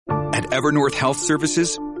At Evernorth Health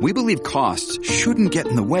Services, we believe costs shouldn't get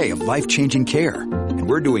in the way of life-changing care, and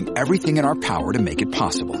we're doing everything in our power to make it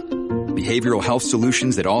possible. Behavioral health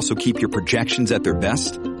solutions that also keep your projections at their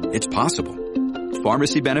best? It's possible.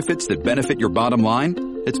 Pharmacy benefits that benefit your bottom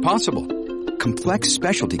line? It's possible. Complex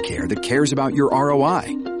specialty care that cares about your ROI?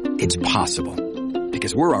 It's possible.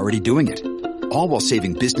 Because we're already doing it. All while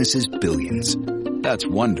saving businesses billions. That's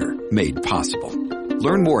Wonder made possible.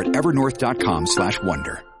 Learn more at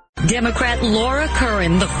evernorth.com/wonder. Democrat Laura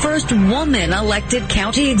Curran, the first woman elected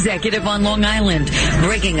county executive on Long Island,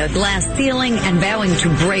 breaking a glass ceiling and vowing to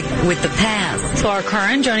break with the past. Laura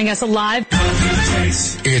Curran joining us live.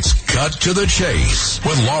 It's Cut to the Chase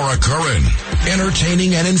with Laura Curran.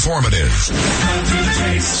 Entertaining and informative.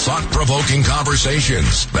 Thought-provoking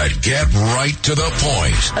conversations that get right to the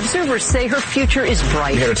point. Observers say her future is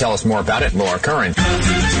bright. Here to tell us more about it, Laura Curran.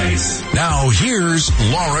 Now here's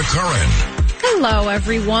Laura Curran. Hello,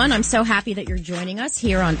 everyone. I'm so happy that you're joining us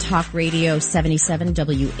here on Talk Radio 77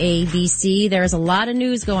 WABC. There's a lot of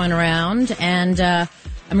news going around, and I'm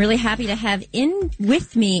really happy to have in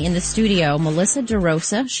with me in the studio Melissa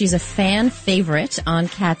DeRosa. She's a fan favorite on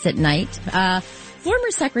Cats at Night,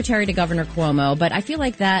 former secretary to Governor Cuomo, but I feel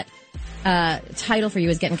like that title for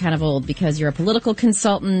you is getting kind of old because you're a political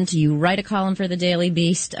consultant, you write a column for the Daily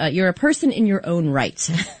Beast, you're a person in your own right.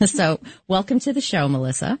 So welcome to the show,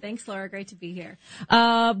 Melissa. Thanks, Laura. Great to be here.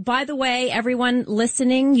 By the way, everyone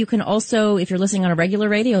listening, you can also, if you're listening on a regular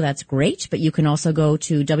radio, that's great, but you can also go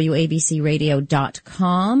to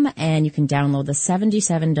WABCradio.com and you can download the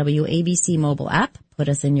 77 WABC mobile app, put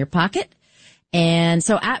us in your pocket. And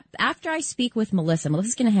so after I speak with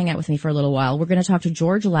Melissa's going to hang out with me for a little while. We're going to talk to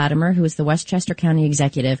George Latimer, who is the Westchester County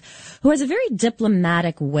executive, who has a very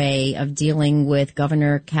diplomatic way of dealing with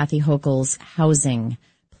Governor Kathy Hochul's housing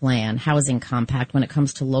compact when it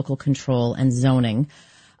comes to local control and zoning.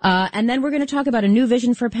 And then we're going to talk about a new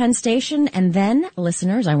vision for Penn Station. And then,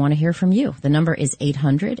 listeners, I want to hear from you. The number is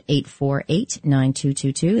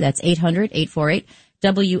 800-848-9222. That's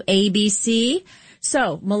 800-848-WABC.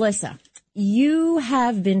 So, Melissa, you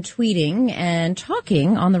have been tweeting and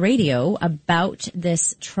talking on the radio about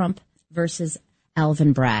this Trump versus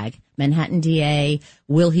Alvin Bragg. Manhattan DA,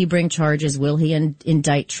 will he bring charges? Will he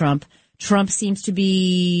indict Trump? Trump seems to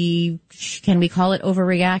be, can we call it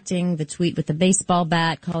overreacting? The tweet with the baseball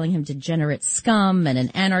bat, calling him degenerate scum and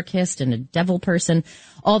an anarchist and a devil person,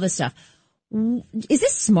 all this stuff. Is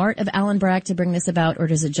this smart of Alvin Bragg to bring this about, or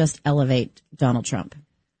does it just elevate Donald Trump?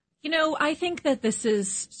 You know, I think that this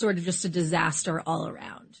is sort of just a disaster all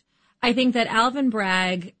around. I think that Alvin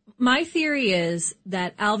Bragg, my theory is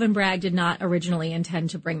that Alvin Bragg did not originally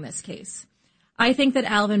intend to bring this case. I think that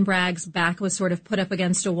Alvin Bragg's back was sort of put up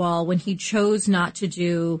against a wall when he chose not to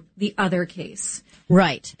do the other case.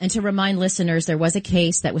 Right. And to remind listeners, there was a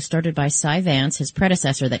case that was started by Cy Vance, his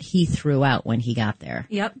predecessor, that he threw out when he got there.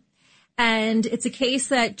 Yep. And it's a case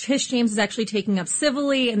that Tish James is actually taking up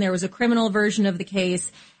civilly, and there was a criminal version of the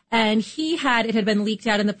case. And it had been leaked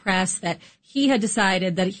out in the press that he had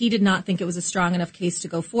decided that he did not think it was a strong enough case to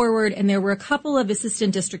go forward. And there were a couple of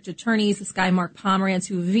assistant district attorneys, this guy Mark Pomerantz,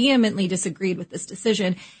 who vehemently disagreed with this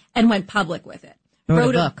decision and went public with it.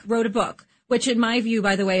 Wrote a book, which in my view,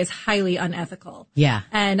 by the way, is highly unethical. Yeah.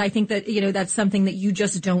 And I think that, that's something that you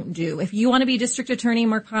just don't do. If you want to be district attorney,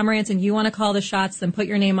 Mark Pomerantz, and you want to call the shots, then put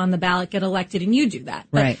your name on the ballot, get elected, and you do that.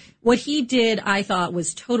 But right. What he did, I thought,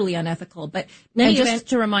 was totally unethical. But just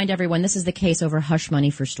to remind everyone, this is the case over hush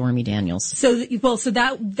money for Stormy Daniels. So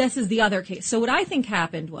this is the other case. So what I think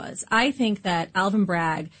happened was, I think that Alvin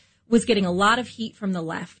Bragg was getting a lot of heat from the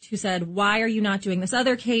left, who said, why are you not doing this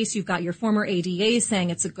other case? You've got your former ADA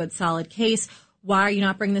saying it's a good, solid case. Why are you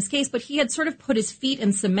not bringing this case? But he had sort of put his feet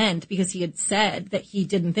in cement because he had said that he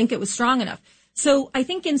didn't think it was strong enough. So I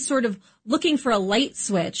think in sort of looking for a light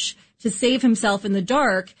switch to save himself in the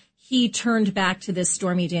dark, he turned back to this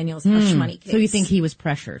Stormy Daniels hush money case. So you think he was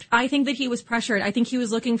pressured? I think that he was pressured. I think he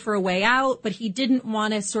was looking for a way out, but he didn't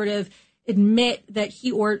want to sort of admit that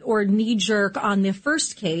he or knee jerk on the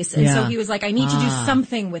first case. And so he was like, I need to do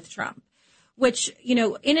something with Trump, which,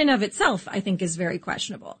 in and of itself, I think is very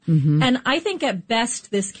questionable. Mm-hmm. And I think at best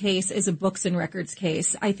this case is a books and records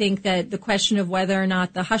case. I think that the question of whether or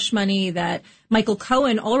not the hush money that Michael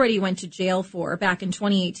Cohen already went to jail for back in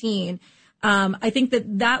 2018, I think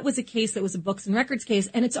that was a case that was a books and records case,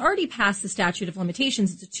 and it's already passed the statute of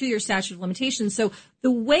limitations. It's a 2-year statute of limitations. So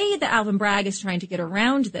the way that Alvin Bragg is trying to get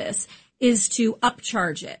around this is to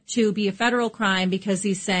upcharge it to be a federal crime, because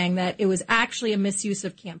he's saying that it was actually a misuse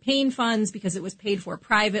of campaign funds because it was paid for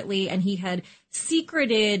privately, and he had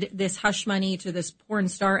secreted this hush money to this porn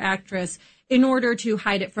star actress in order to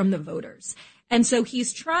hide it from the voters. And so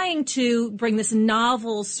he's trying to bring this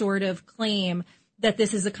novel sort of claim that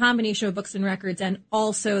this is a combination of books and records, and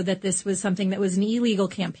also that this was something that was an illegal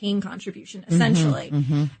campaign contribution, essentially.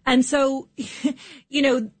 And so, you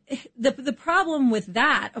know, the problem with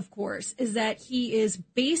that, of course, is that he is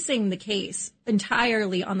basing the case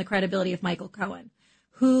entirely on the credibility of Michael Cohen,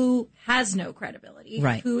 who has no credibility,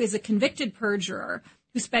 right, who is a convicted perjurer,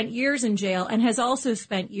 who spent years in jail and has also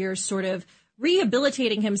spent years sort of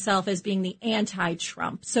rehabilitating himself as being the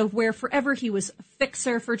anti-Trump. So where forever he was a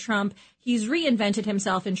fixer for Trump, he's reinvented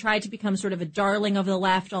himself and tried to become sort of a darling of the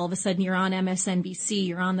left. All of a sudden you're on MSNBC,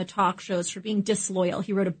 you're on the talk shows for being disloyal.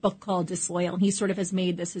 He wrote a book called Disloyal, and he sort of has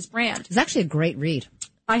made this his brand. It's actually a great read.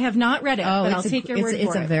 I have not read it, but I'll take your word for it.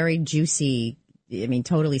 It's a very juicy, I mean,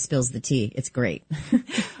 totally spills the tea. It's great.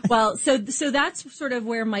 Well, so that's sort of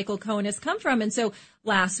where Michael Cohen has come from. And so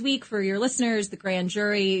last week, for your listeners, the grand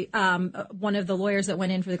jury, one of the lawyers that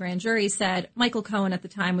went in for the grand jury said Michael Cohen at the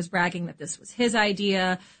time was bragging that this was his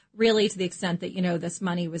idea, really to the extent that, you know, this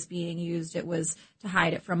money was being used. It was to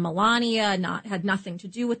hide it from Melania, had nothing to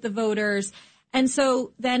do with the voters. And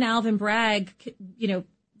so then Alvin Bragg, you know,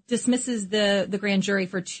 dismisses the grand jury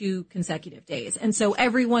for 2 consecutive days. And so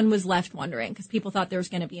everyone was left wondering, because people thought there was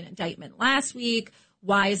going to be an indictment last week.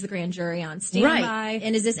 Why is the grand jury on standby? Right.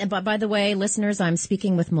 And is this, and by the way, listeners, I'm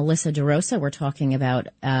speaking with Melissa DeRosa. We're talking about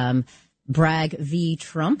Bragg v.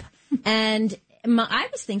 Trump. And I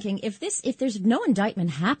was thinking, if there's no indictment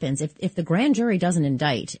happens, if the grand jury doesn't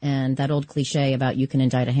indict, and that old cliche about you can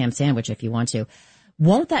indict a ham sandwich if you want to,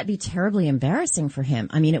 won't that be terribly embarrassing for him?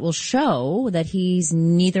 I mean, it will show that he's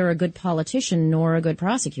neither a good politician nor a good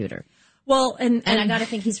prosecutor. Well, and I got to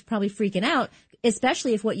think he's probably freaking out,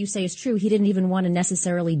 especially if what you say is true. He didn't even want to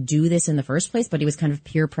necessarily do this in the first place, but he was kind of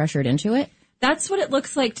peer pressured into it. That's what it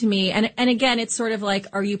looks like to me. And again, it's sort of like,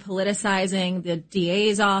 are you politicizing the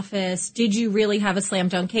DA's office? Did you really have a slam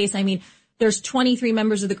dunk case? I mean, there's 23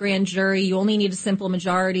 members of the grand jury. You only need a simple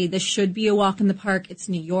majority. This should be a walk in the park. It's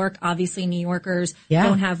New York. Obviously, New Yorkers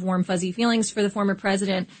don't have warm, fuzzy feelings for the former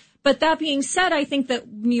president. But that being said, I think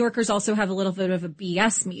that New Yorkers also have a little bit of a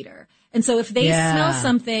BS meter. And so if they smell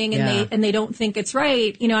something and they don't think it's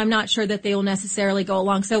right, you know, I'm not sure that they will necessarily go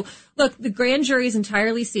along. So look, the grand jury is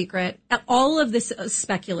entirely secret. All of this is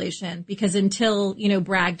speculation, because until, you know,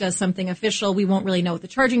 Bragg does something official, we won't really know what the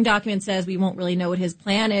charging document says. We won't really know what his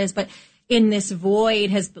plan is. But in this void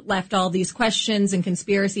has left all these questions and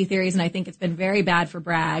conspiracy theories. And I think it's been very bad for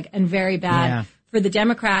Bragg and very bad for the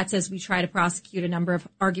Democrats as we try to prosecute a number of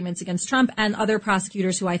arguments against Trump and other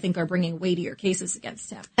prosecutors who I think are bringing weightier cases against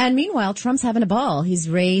him. And meanwhile, Trump's having a ball. He's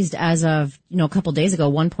raised, as of, you know, a couple days ago,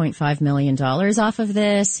 $1.5 million off of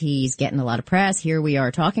this. He's getting a lot of press. Here we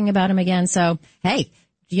are talking about him again. So, hey,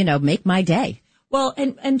 you know, make my day. Well,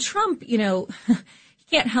 and Trump, you know,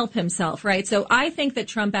 can't help himself, right? So I think that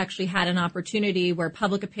Trump actually had an opportunity where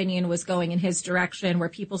public opinion was going in his direction, where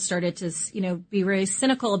people started to, you know, be very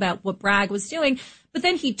cynical about what Bragg was doing. But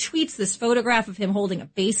then he tweets this photograph of him holding a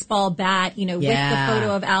baseball bat, you know, with the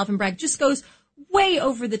photo of Alvin Bragg, just goes way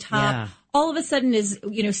over the top. Yeah. All of a sudden is,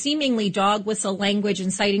 you know, seemingly dog whistle language,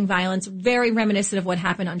 inciting violence, very reminiscent of what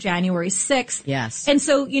happened on January 6th. Yes. And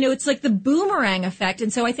so, you know, it's like the boomerang effect.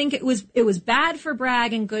 And so I think it was bad for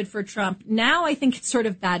Bragg and good for Trump. Now I think it's sort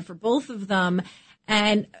of bad for both of them.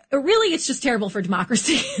 And really, it's just terrible for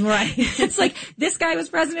democracy. Right. It's like, this guy was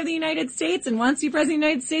president of the United States and wants to be president of the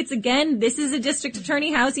United States again. This is a district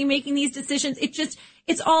attorney. How is he making these decisions?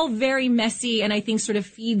 It's all very messy, and I think sort of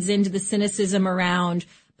feeds into the cynicism around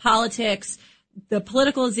politics, the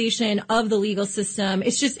politicalization of the legal system.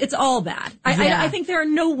 It's all bad. I think there are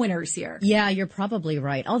no winners here. Yeah, you're probably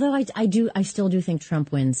right. Although I still do think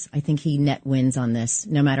Trump wins. I think he net wins on this,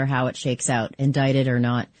 no matter how it shakes out, indicted or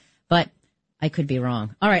not. But I could be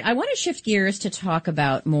wrong. All right. I want to shift gears to talk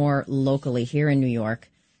about more locally here in New York.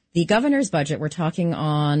 The governor's budget, we're talking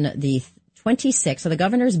on the 26th. So the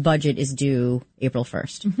governor's budget is due April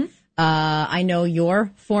 1st. Mm-hmm. I know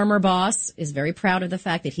your former boss is very proud of the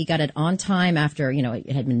fact that he got it on time after, you know,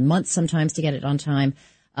 it had been months sometimes to get it on time,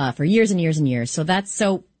 for years and years and years. So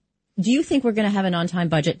do you think we're going to have an on-time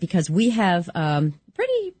budget? Because we have,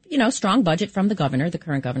 pretty, you know, strong budget from the governor, the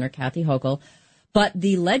current governor, Kathy Hochul. But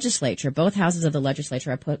the legislature, both houses of the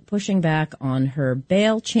legislature are pushing back on her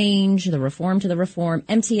bail change, the reform to the reform,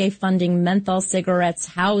 MTA funding, menthol cigarettes,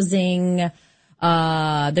 housing.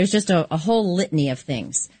 There's just a whole litany of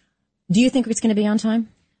things. Do you think it's going to be on time?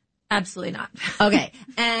 Absolutely not. Okay.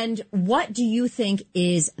 And what do you think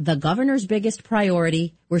is the governor's biggest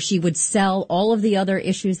priority, where she would sell all of the other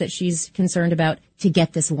issues that she's concerned about to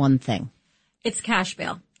get this one thing? It's cash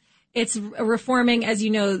bail. It's reforming. As you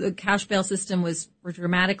know, the cash bail system was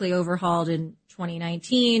dramatically overhauled in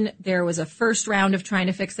 2019. There was a first round of trying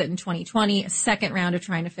to fix it in 2020, a second round of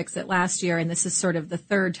trying to fix it last year, and this is sort of the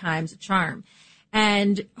third time's a charm.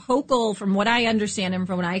 And Hochul, from what I understand and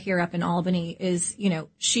from what I hear up in Albany, is,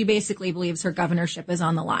 she basically believes her governorship is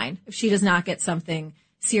on the line. If she does not get something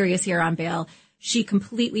serious here on bail, she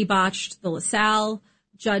completely botched the LaSalle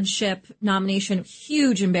judgeship nomination.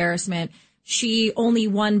 Huge embarrassment. She only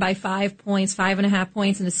won by 5.5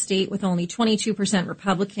 points in a state with only 22%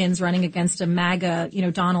 Republicans running against a MAGA,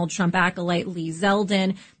 Donald Trump acolyte, Lee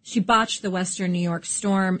Zeldin. She botched the Western New York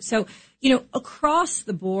storm. So, across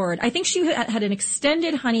the board, I think she had an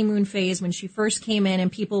extended honeymoon phase when she first came in,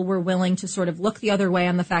 and people were willing to sort of look the other way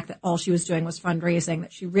on the fact that all she was doing was fundraising,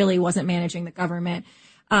 that she really wasn't managing the government,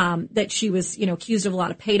 that she was, accused of a lot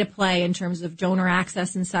of pay to play in terms of donor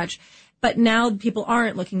access and such. But now people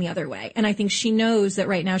aren't looking the other way. And I think she knows that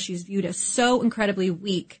right now she's viewed as so incredibly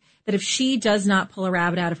weak that if she does not pull a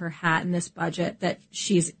rabbit out of her hat in this budget, that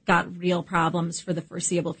she's got real problems for the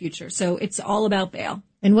foreseeable future. So it's all about bail.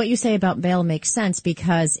 And what you say about bail makes sense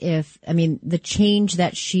because the change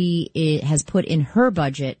that she has put in her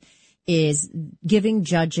budget is giving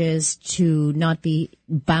judges to not be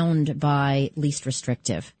bound by least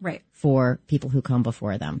restrictive. Right. For people who come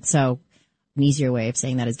before them. So an easier way of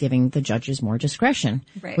saying that is giving the judges more discretion,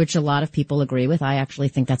 right, which a lot of people agree with. I actually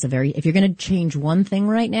think that's if you're going to change one thing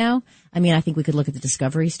right now, I think we could look at the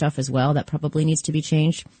discovery stuff as well. That probably needs to be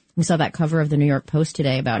changed. We saw that cover of the New York Post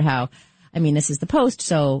today about how, this is the Post,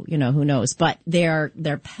 so, who knows, but they're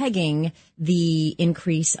pegging the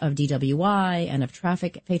increase of DWI and of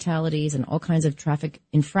traffic fatalities and all kinds of traffic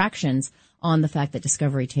infractions on the fact that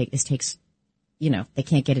discovery takes they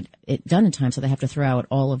can't get it done in time, so they have to throw out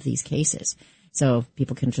all of these cases. So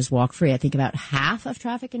people can just walk free. I think about half of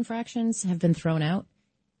traffic infractions have been thrown out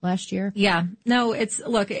last year. Yeah. No, it's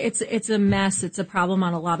a mess. It's a problem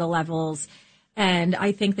on a lot of levels. And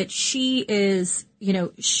I think that she is,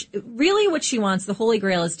 really what she wants, the Holy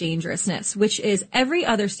Grail is dangerousness, which is every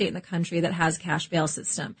other state in the country that has cash bail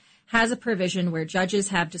system has a provision where judges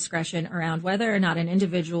have discretion around whether or not an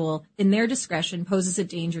individual in their discretion poses a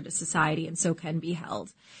danger to society and so can be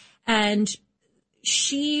held. And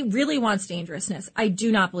she really wants dangerousness. I do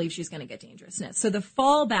not believe she's going to get dangerousness. So the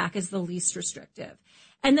fallback is the least restrictive.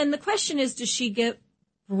 And then the question is, does she get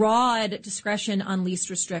broad discretion on least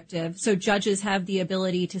restrictive? So judges have the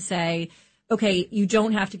ability to say, okay, you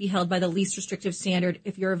don't have to be held by the least restrictive standard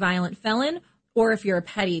if you're a violent felon or if you're a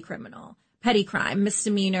petty criminal. Petty crime,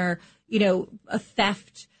 misdemeanor, a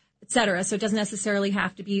theft, et cetera. So it doesn't necessarily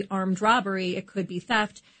have to be armed robbery. It could be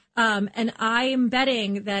theft. And I am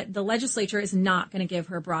betting that the legislature is not going to give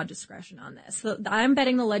her broad discretion on this. So I'm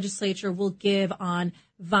betting the legislature will give on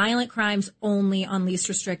violent crimes only on least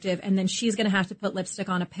restrictive. And then she's going to have to put lipstick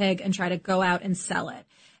on a pig and try to go out and sell it.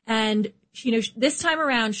 And this time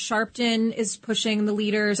around, Sharpton is pushing the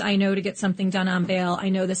leaders, I know, to get something done on bail. I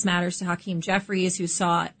know this matters to Hakeem Jeffries, who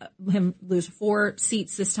saw him lose 4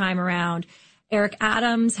 seats this time around. Eric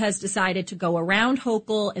Adams has decided to go around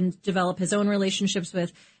Hochul and develop his own relationships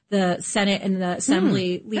with the Senate and the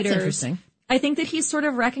Assembly leaders. That's interesting. I think that he's sort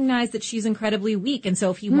of recognized that she's incredibly weak. And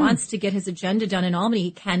so if he wants to get his agenda done in Albany,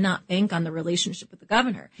 he cannot bank on the relationship with the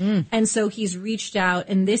governor. And so he's reached out,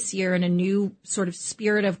 and this year, in a new sort of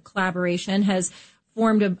spirit of collaboration, has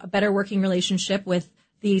formed a better working relationship with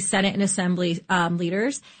the Senate and Assembly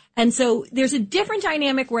leaders. And so there's a different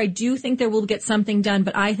dynamic where I do think there will get something done,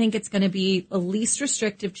 but I think it's going to be a least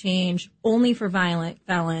restrictive change only for violent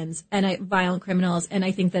felons and violent criminals. And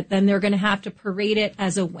I think that then they're going to have to parade it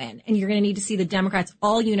as a win. And you're going to need to see the Democrats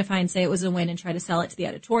all unify and say it was a win and try to sell it to the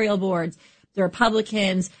editorial boards, the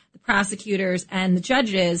Republicans, the prosecutors, and the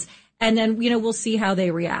judges. And then, we'll see how they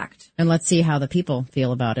react. And let's see how the people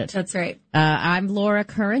feel about it. That's right. I'm Laura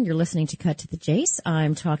Curran. You're listening to Cut to the Chase.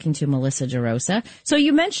 I'm talking to Melissa DeRosa. So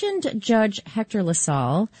you mentioned Judge Hector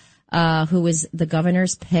LaSalle, who was the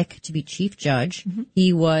governor's pick to be chief judge. Mm-hmm.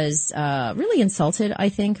 He was really insulted, I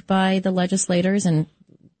think, by the legislators, and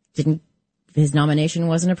his nomination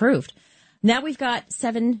wasn't approved. Now we've got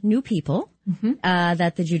 7 new people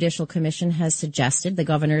that the Judicial Commission has suggested. The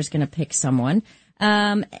governor is going to pick someone.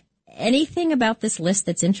 Anything about this list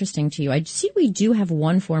that's interesting to you? I see we do have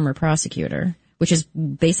one former prosecutor, which is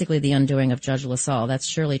basically the undoing of Judge LaSalle. That's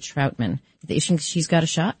Shirley Troutman. Do you think she's got a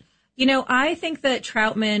shot? I think that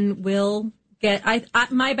Troutman will get,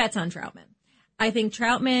 my bet's on Troutman. I think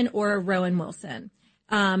Troutman or Rowan Wilson.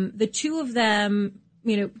 The two of them,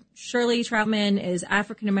 Shirley Troutman is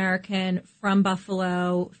African-American from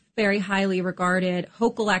Buffalo, very highly regarded.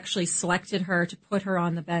 Hochul actually selected her to put her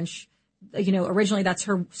on the bench. Originally that's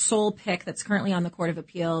her sole pick that's currently on the Court of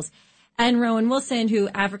Appeals. and Rowan Wilson, who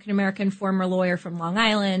African-American former lawyer from Long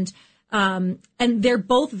Island. And they're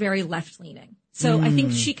both very left-leaning. So I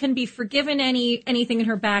think she can be forgiven anything in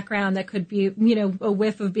her background that could be, a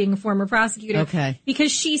whiff of being a former prosecutor. Okay.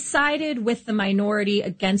 Because she sided with the minority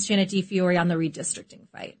against Janet DiFiore on the redistricting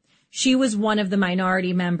fight. She was one of the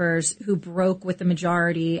minority members who broke with the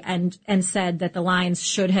majority and said that the lines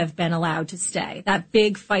should have been allowed to stay. That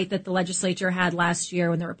big fight that the legislature had last year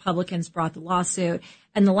when the Republicans brought the lawsuit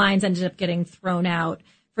and the lines ended up getting thrown out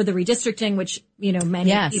for the redistricting, which,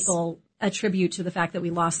 many people attribute to the fact that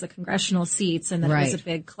we lost the congressional seats and that it was a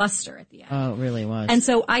big cluster at the end. Oh, it really was. And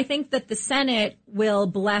so I think that the Senate will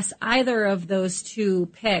bless either of those two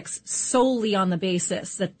picks solely on the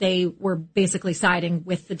basis that they were basically siding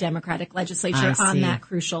with the Democratic legislature on that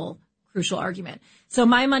crucial argument. So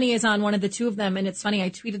my money is on one of the two of them. And it's funny, I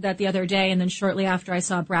tweeted that the other day. And then shortly after I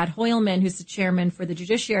saw Brad Hoylman, who's the chairman for the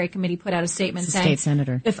Judiciary Committee, put out a statement saying, state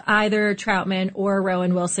senator, if either Troutman or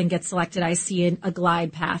Rowan Wilson gets selected, I see a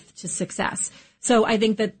glide path to success. So I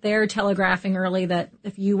think that they're telegraphing early that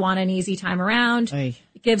if you want an easy time around, it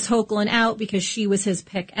gives Hochul an out because she was his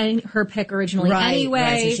pick and her pick originally anyway.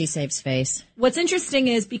 Right, so she saves face. What's interesting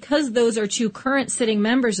is because those are two current sitting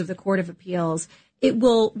members of the Court of Appeals, it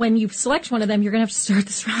will, when you select one of them, you're going to have to start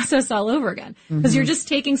this process all over again because you're just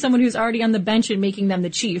taking someone who's already on the bench and making them the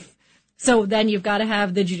chief. So then you've got to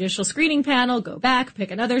have the judicial screening panel go back,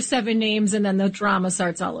 pick another 7 names, and then the drama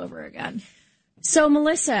starts all over again. So,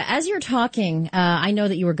 Melissa, as you're talking, I know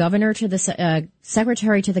that you were governor to the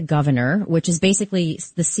secretary to the governor, which is basically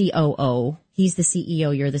the COO. He's the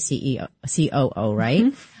CEO. You're the COO,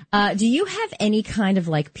 right? Do you have any kind of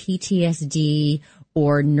like PTSD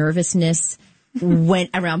or nervousness when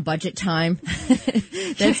around budget time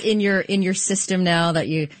that's in your system now that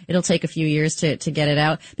it'll take a few years to get it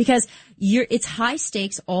out? Because it's high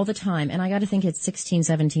stakes all the time. And I got to think it's 16,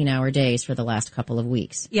 17 hour days for the last couple of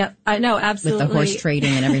weeks. Yep. I know. Absolutely. With the horse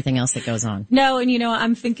trading and everything else that goes on. No. And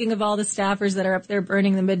I'm thinking of all the staffers that are up there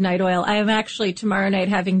burning the midnight oil. I am actually tomorrow night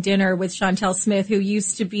having dinner with Chantel Smith, who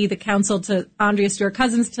used to be the counsel to Andrea Stewart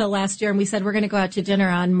Cousins till last year. And we said, we're going to go out to dinner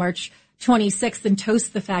on March 26th and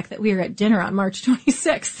toast the fact that we were at dinner on March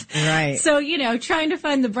 26th. Right. So, trying to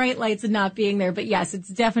find the bright lights and not being there. But yes, it's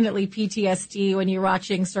definitely PTSD when you're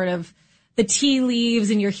watching sort of the tea leaves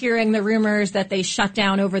and you're hearing the rumors that they shut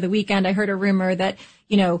down over the weekend. I heard a rumor that,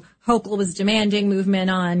 Hochul was demanding movement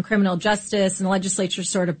on criminal justice and the legislature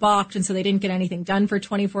sort of balked. And so they didn't get anything done for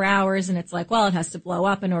 24 hours. And it's like, well, it has to blow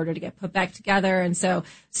up in order to get put back together. And so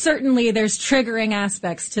certainly there's triggering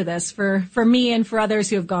aspects to this for me and for others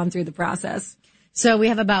who have gone through the process. So we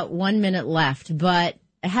have about 1 minute left, but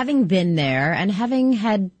having been there and having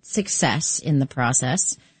had success in the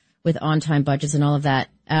process with on-time budgets and all of that,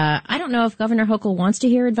 I don't know if Governor Hochul wants to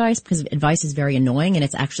hear advice because advice is very annoying and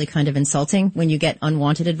it's actually kind of insulting when you get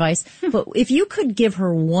unwanted advice. But if you could give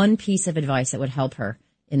her one piece of advice that would help her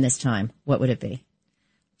in this time, what would it be?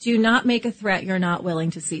 Do not make a threat you're not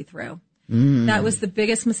willing to see through. That was the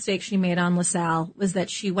biggest mistake she made on LaSalle, was that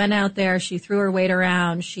she went out there, she threw her weight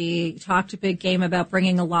around, she talked a big game about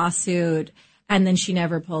bringing a lawsuit, and then she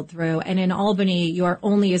never pulled through. And in Albany, you are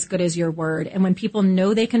only as good as your word. And when people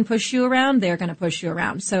know they can push you around, they're going to push you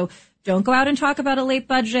around. So don't go out and talk about a late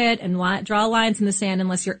budget and draw lines in the sand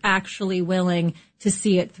unless you're actually willing to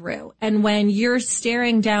see it through. And when you're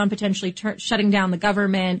staring down, potentially shutting down the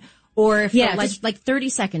government, or if just like 30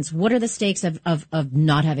 seconds, what are the stakes of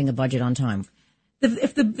not having a budget on time?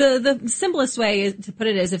 The simplest way to put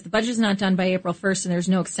it is if the budget is not done by April 1st and there's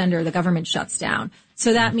no extender, the government shuts down.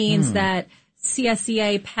 So that means that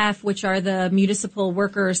CSEA, PEF, which are the municipal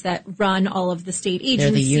workers that run all of the state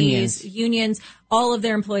agencies, unions, all of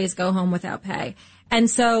their employees go home without pay. And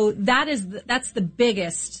so that's the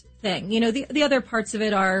biggest thing. The other parts of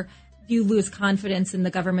it are you lose confidence in the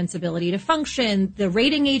government's ability to function. The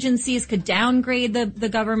rating agencies could downgrade the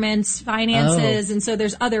government's finances. And so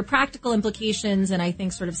there's other practical implications and I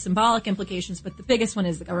think sort of symbolic implications. But the biggest one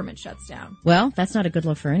is the government shuts down. Well, that's not a good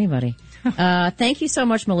look for anybody. Thank you so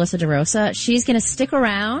much, Melissa DeRosa. She's going to stick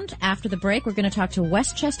around after the break. We're going to talk to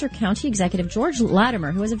Westchester County Executive George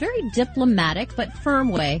Latimer, who has a very diplomatic but firm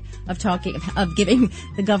way of giving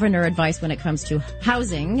the governor advice when it comes to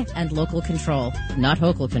housing and local control. Not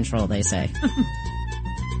Hochul control, they say.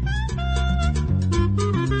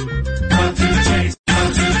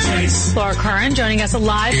 Laura Curran joining us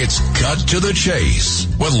live. It's Cut to the Chase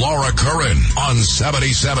with Laura Curran on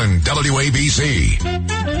 77 WABC.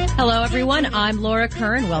 Hello, everyone. I'm Laura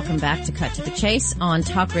Curran. Welcome back to Cut to the Chase on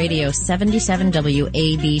Talk Radio 77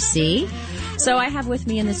 WABC. So I have with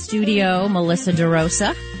me in the studio Melissa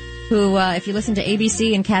DeRosa, who, if you listen to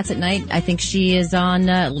ABC and Cats at Night, I think she is on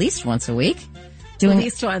at least once a week. At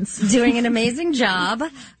least once. Doing an amazing job.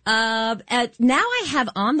 Now I have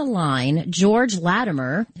on the line George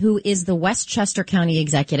Latimer, who is the Westchester County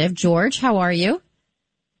Executive. George, how are you?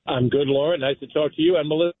 I'm good, Laura. Nice to talk to you and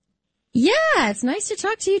Melissa. Yeah, it's nice to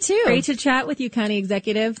talk to you, too. Great to chat with you, County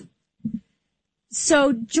Executive.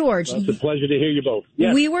 So, George, well, it's a pleasure to hear you both.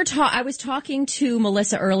 Yes. I was talking to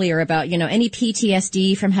Melissa earlier about, any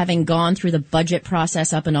PTSD from having gone through the budget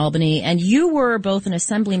process up in Albany, and you were both an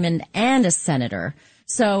assemblyman and a senator.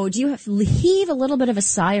 So do you heave a little bit of a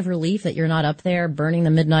sigh of relief that you're not up there burning the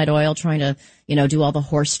midnight oil, trying to, do all the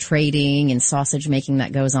horse trading and sausage making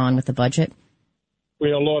that goes on with the budget?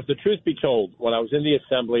 Well, Laura, if the truth be told, when I was in the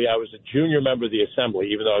Assembly, I was a junior member of the Assembly,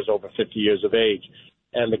 even though I was over 50 years of age.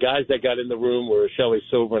 And the guys that got in the room were Shelley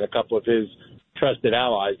Silver and a couple of his trusted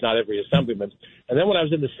allies, not every assemblyman. And then when I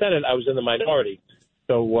was in the Senate, I was in the minority.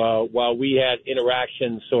 So while we had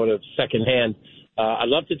interactions sort of secondhand, I'd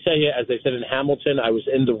love to tell you, as they said in Hamilton, I was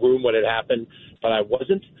in the room when it happened, but I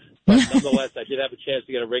wasn't. But nonetheless, I did have a chance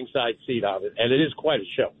to get a ringside seat of it, and it is quite a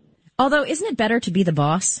show. Although, isn't it better to be the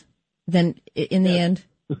boss than in the end?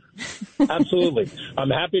 Absolutely. I'm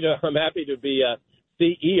happy to be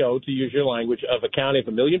CEO, to use your language, of a county of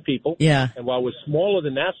 1 million people. Yeah. And while we're smaller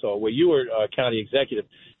than Nassau, where you were county executive,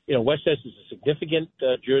 Westchester is a significant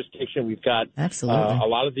jurisdiction. We've got Absolutely. A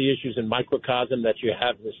lot of the issues in microcosm that you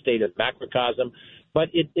have in the state of macrocosm, but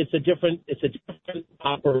it's a different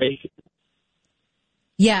operation.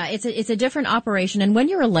 Yeah, it's a different operation. And when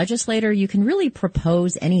you're a legislator, you can really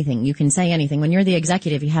propose anything. You can say anything. When you're the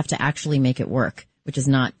executive, you have to actually make it work, which is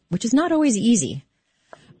not always easy.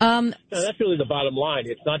 No, that's really the bottom line.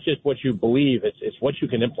 It's not just what you believe; it's what you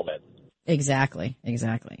can implement. Exactly,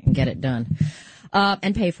 and get it done,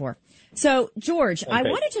 and pay for. So, George, I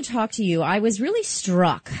wanted to talk to you. I was really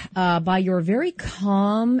struck by your very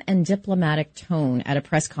calm and diplomatic tone at a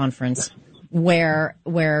press conference where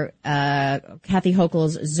Kathy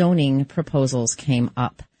Hochul's zoning proposals came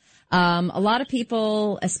up. A lot of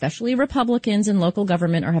people, especially Republicans in local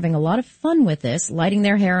government, are having a lot of fun with this, lighting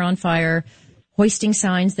their hair on fire, hoisting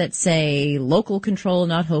signs that say local control,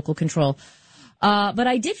 not Hochul control. But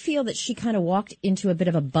I did feel that she kind of walked into a bit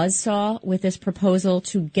of a buzzsaw with this proposal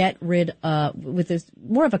to get rid with this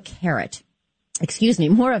more of a carrot,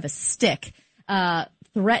 more of a stick,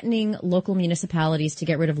 threatening local municipalities to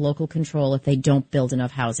get rid of local control if they don't build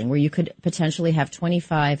enough housing, where you could potentially have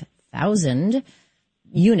 25,000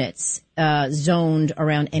 units zoned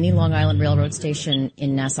around any Long Island Railroad station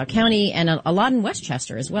in Nassau County, and a lot in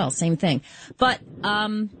Westchester as well. Same thing. But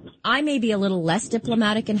I may be a little less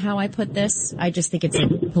diplomatic in how I put this. I just think it's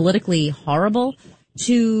politically horrible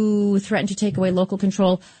to threaten to take away local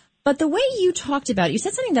control. But the way you talked about it, you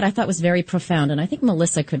said something that I thought was very profound, and I think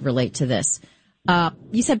Melissa could relate to this.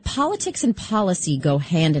 You said politics and policy go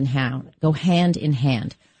hand in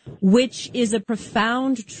hand, which is a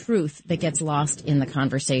profound truth that gets lost in the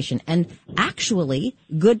conversation. And actually,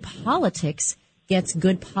 good politics gets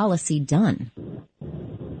good policy done.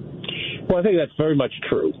 Well, I think that's very much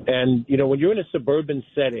true. And, when you're in a suburban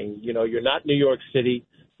setting, you're not New York City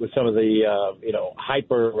with some of the,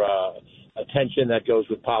 hyper attention that goes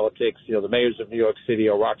with politics. The mayors of New York City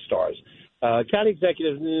are rock stars. County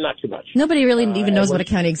executive, not too much. Nobody really even knows what a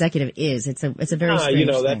county executive is. It's a very strange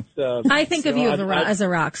thing. I think of you as a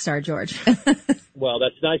rock star, George. Well,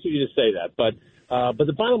 that's nice of you to say that, but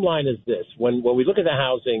the bottom line is this: when we look at the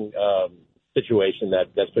housing situation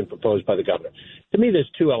that's been proposed by the governor, to me, there's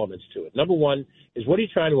two elements to it. Number one is, what are you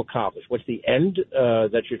trying to accomplish? What's the end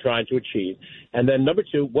that you're trying to achieve? And then number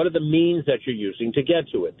two, what are the means that you're using to get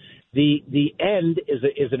to it? The end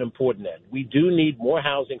is an important end. We do need more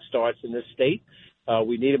housing starts in this state.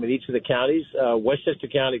 We need them in each of the counties. Westchester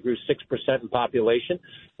County grew 6% in population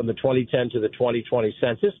from the 2010 to the 2020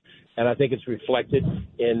 census, and I think it's reflected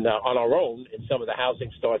on our own in some of the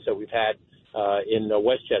housing starts that we've had in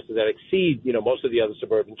Westchester that exceed most of the other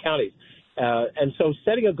suburban counties. And so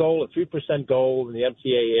setting a goal, a 3% goal in the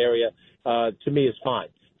MTA area, to me is fine.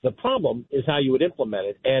 The problem is how you would implement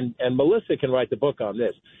it, and Melissa can write the book on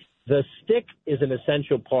this. The stick is an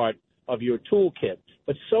essential part of your toolkit,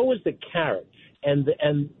 but so is the carrot. And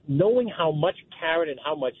knowing how much carrot and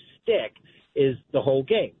how much stick is the whole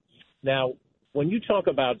game. Now, when you talk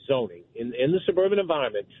about zoning in the suburban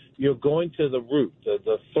environment, you're going to the root,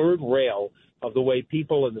 the third rail of the way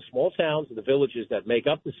people in the small towns and the villages that make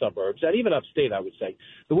up the suburbs, and even upstate, I would say,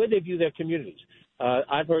 the way they view their communities.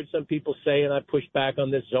 I've heard some people say, and I've pushed back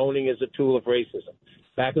on this, zoning is a tool of racism.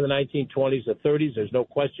 back in the 1920s, the 30s, there's no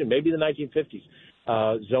question, maybe the 1950s.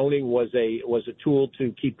 Zoning was a tool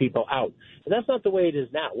to keep people out. And that's not the way it is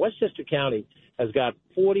now. Westchester County has got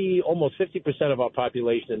almost 50% of our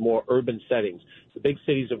population in more urban settings. The big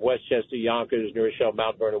cities of Westchester, Yonkers, New Rochelle,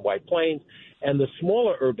 Mount Vernon, White Plains, and the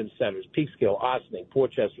smaller urban centers, Peekskill, Ossining,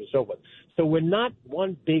 Port Chester, and so forth. So we're not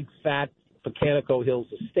one big, fat Pecanico Hills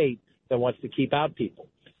estate that wants to keep out people.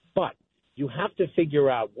 But you have to figure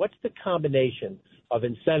out what's the combination of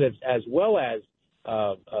incentives as well as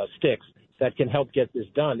sticks that can help get this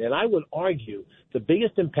done. And I would argue the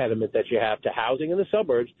biggest impediment that you have to housing in the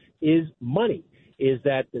suburbs is money, is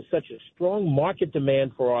that there's such a strong market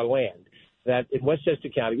demand for our land that in Westchester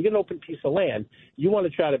County, you get an open piece of land, you want to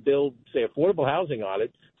try to build, say, affordable housing on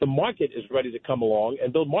it, the market is ready to come along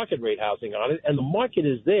and build market rate housing on it, and the market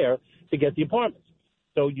is there to get the apartments.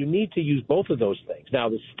 So you need to use both of those things. Now,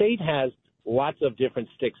 the state has lots of different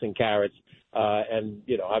sticks and carrots. And,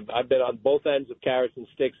 you know, I've been on both ends of carrots and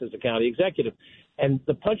sticks as a county executive. And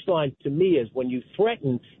the punchline to me is when you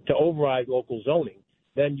threaten to override local zoning,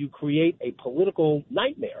 then you create a political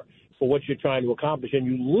nightmare for what you're trying to accomplish, and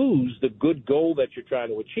you lose the good goal that you're trying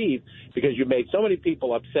to achieve because you made so many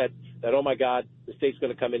people upset that, oh, my God, the state's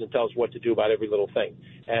going to come in and tell us what to do about every little thing.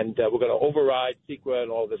 And we're going to override SEQA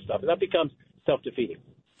and all this stuff. And that becomes self-defeating.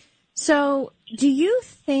 So do you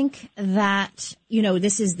think that, you know,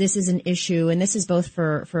 this is an issue, and this is both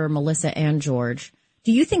for Melissa and George.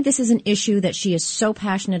 Do you think this is an issue that she is so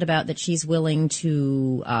passionate about that she's willing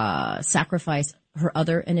to sacrifice her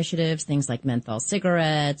other initiatives, things like menthol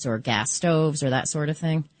cigarettes or gas stoves or that sort of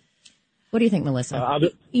thing? What do you think, Melissa?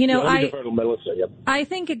 I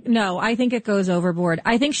think it goes overboard.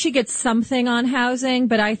 I think she gets something on housing,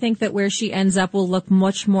 but I think that where she ends up will look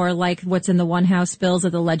much more like what's in the one House bills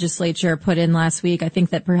that the legislature put in last week. I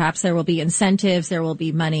think that perhaps there will be incentives, there will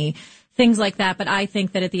be money, things like that. But I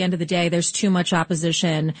think that at the end of the day, there's too much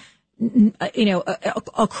opposition, you know,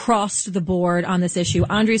 across the board on this issue.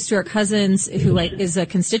 Andrea Stewart-Cousins, who is a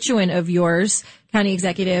constituent of yours, county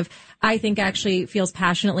executive, I think actually feels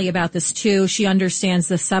passionately about this too. She understands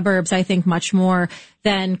the suburbs, I think, much more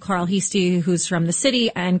than Carl Heastie, who's from the city,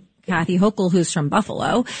 and Kathy Hochul, who's from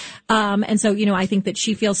Buffalo. And so, you know, I think that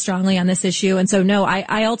she feels strongly on this issue. And so, no,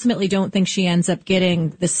 I ultimately don't think she ends up getting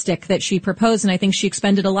the stick that she proposed. And I think she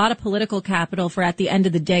expended a lot of political capital for, at the end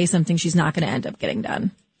of the day, something she's not going to end up getting done.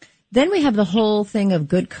 Then we have the whole thing of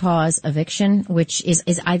good cause eviction, which is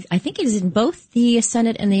I think it is in both the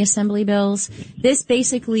Senate and the Assembly bills. This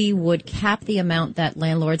basically would cap the amount that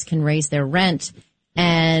landlords can raise their rent,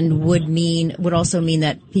 and would also mean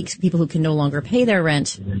that people who can no longer pay their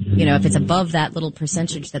rent, you know, if it's above that little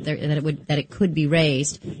percentage that it could be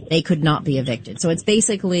raised, they could not be evicted. So it's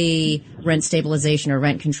basically rent stabilization or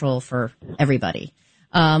rent control for everybody.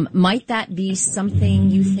 Might that be something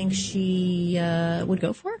you think she would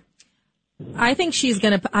go for? I think she's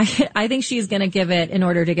going to give it in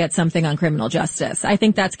order to get something on criminal justice. I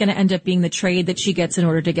think that's going to end up being the trade that she gets in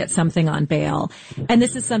order to get something on bail. And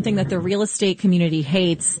this is something that the real estate community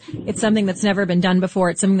hates. It's something that's never been done before.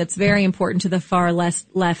 It's something that's very important to the far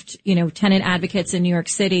left, you know, tenant advocates in New York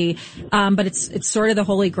City. But it's sort of the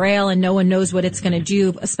holy grail, and no one knows what it's going to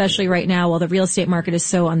do, especially right now while the real estate market is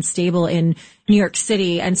so unstable in New York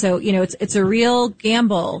City. And so, you know, it's a real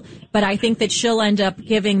gamble, but I think that she'll end up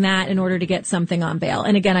giving that in order to get something on bail.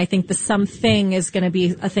 And again, I think the something is going to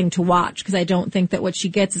be a thing to watch, because I don't think that what she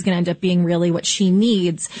gets is going to end up being really what she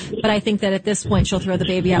needs. But I think that at this point, she'll throw the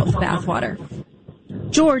baby out with the bathwater.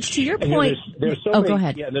 George, to your point. Go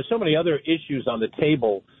ahead. Yeah, there's so many other issues on the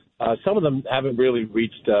table. Some of them haven't really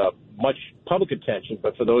reached much public attention,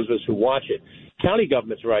 but for those of us who watch it, county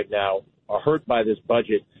governments right now are hurt by this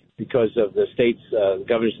budget because of the state's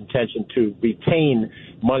governor's intention to retain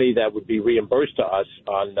money that would be reimbursed to us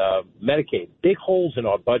on Medicaid. Big holes in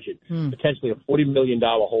our budget, potentially a $40 million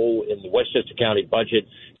hole in the Westchester County budget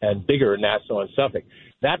and bigger in Nassau and Suffolk.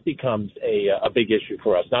 That becomes a big issue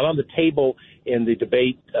for us. Not on the table in the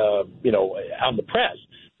debate, on the press,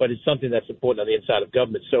 but it's something that's important on the inside of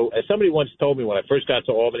government. So as somebody once told me when I first got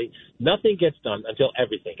to Albany, nothing gets done until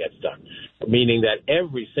everything gets done, meaning that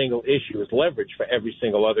every single issue is leverage for every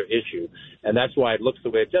single other issue. And that's why it looks the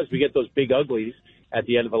way it does. We get those big uglies at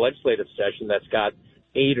the end of a legislative session that's got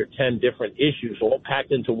 8 or 10 different issues all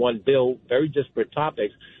packed into one bill, very disparate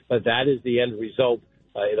topics, but that is the end result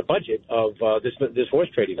in a budget of this horse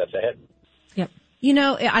trading that's ahead. Yep. You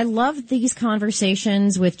know, I love these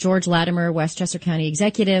conversations with George Latimer, Westchester County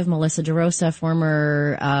Executive, Melissa DeRosa,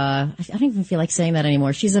 former, I don't even feel like saying that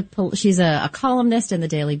anymore. She's a columnist in the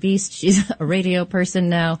Daily Beast. She's a radio person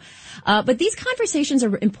now. But these conversations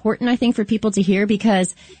are important, I think, for people to hear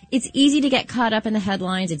because it's easy to get caught up in the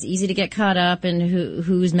headlines. It's easy to get caught up in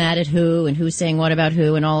who's mad at who and who's saying what about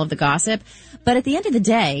who and all of the gossip. But at the end of the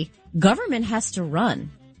day, government has to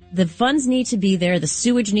run. The funds need to be there. The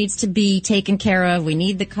sewage needs to be taken care of. We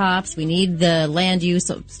need the cops. We need the land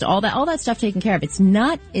use. All that stuff taken care of. It's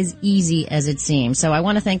not as easy as it seems. So I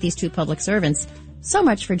want to thank these two public servants so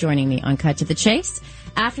much for joining me on Cut to the Chase.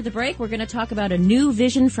 After the break, we're going to talk about a new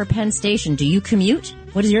vision for Penn Station. Do you commute?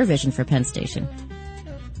 What is your vision for Penn Station?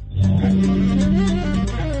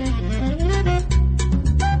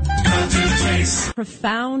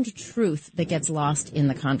 Profound truth that gets lost in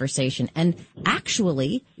the conversation. And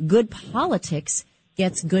actually, good politics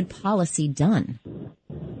gets good policy done.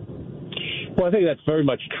 Well, I think that's very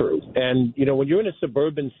much true. And, you know, when you're in a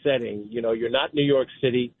suburban setting, you know, you're not New York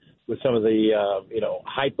City with some of the,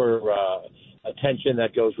 hyper attention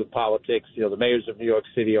that goes with politics. You know, the mayors of New York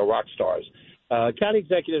City are rock stars. County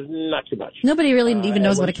executive, not too much. Nobody really even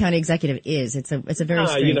knows what a county executive is. It's a very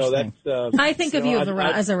strange thing. I think of you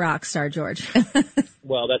as a rock star, George.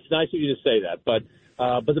 Well, that's nice of you to say that. But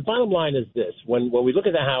the bottom line is this. When we look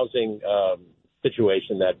at the housing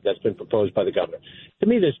situation that's been proposed by the governor, to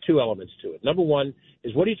me there's two elements to it. Number one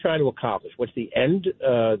is what are you trying to accomplish? What's the end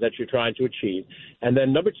that you're trying to achieve? And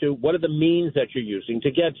then number two, what are the means that you're using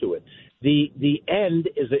to get to it? The end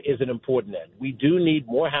is an important end. We do need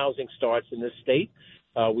more housing starts in this state.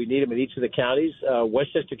 We need them in each of the counties.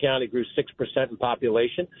 Westchester County grew 6% in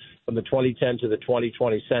population from the 2010 to the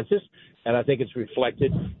 2020 census, and I think it's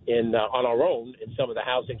reflected on our own in some of the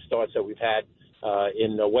housing starts that we've had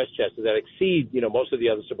in Westchester that exceed, most of the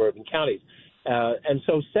other suburban counties. And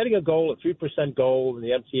so setting a goal, a 3% goal in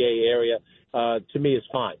the MTA area, to me is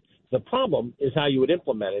fine. The problem is how you would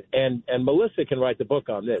implement it, and Melissa can write the book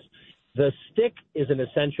on this. The stick is an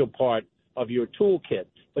essential part of your toolkit,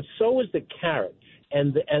 but so is the carrot.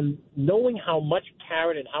 And knowing how much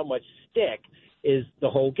carrot and how much stick is the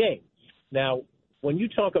whole game. Now, when you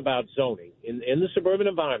talk about zoning in the suburban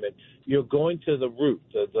environment, you're going to the root,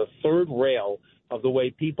 the third rail of the way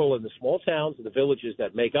people in the small towns and the villages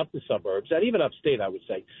that make up the suburbs, and even upstate, I would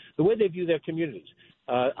say, the way they view their communities.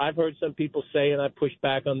 I've heard some people say, and I push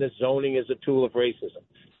back on this, zoning is a tool of racism.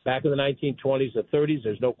 Back in the 1920s, the 30s,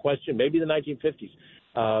 there's no question, maybe the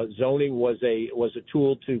 1950s, zoning was a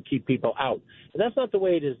tool to keep people out. And that's not the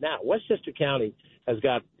way it is now. Westchester County has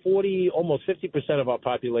got almost 50% of our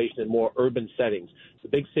population in more urban settings. The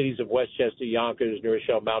big cities of Westchester, Yonkers, New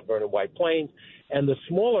Rochelle, Mount Vernon, White Plains, and the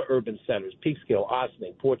smaller urban centers, Peekskill,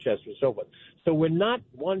 Ossining, Port Chester, and so forth. So we're not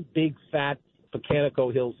one big, fat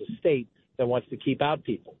Pecanico Hills estate that wants to keep out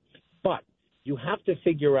people. But you have to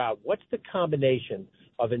figure out what's the combination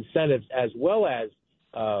of incentives as well as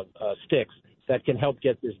sticks that can help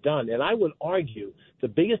get this done. And I would argue the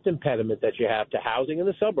biggest impediment that you have to housing in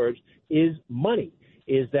the suburbs is money,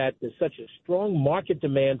 is that there's such a strong market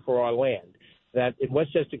demand for our land that in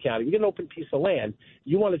Westchester County, you get an open piece of land,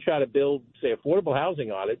 you want to try to build, say, affordable housing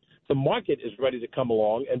on it, the market is ready to come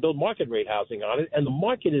along and build market rate housing on it, and the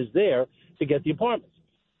market is there to get the apartments.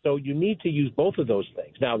 So you need to use both of those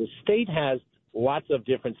things. Now, the state has lots of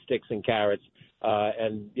different sticks and carrots.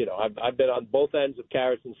 I've been on both ends of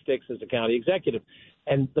carrots and sticks as a county executive.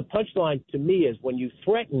 And the punchline to me is when you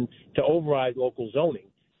threaten to override local zoning,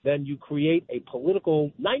 then you create a political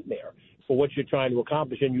nightmare for what you're trying to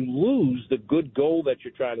accomplish, and you lose the good goal that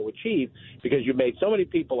you're trying to achieve because you made so many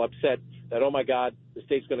people upset that, oh, my God, the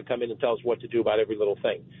state's going to come in and tell us what to do about every little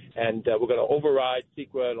thing. And we're going to override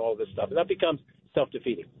SEQA and all this stuff. And that becomes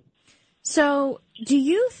self-defeating. So do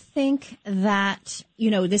you think that,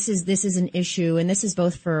 this is an issue, and this is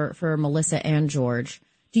both for Melissa and George.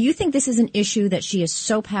 Do you think this is an issue that she is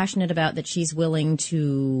so passionate about that she's willing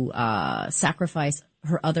to sacrifice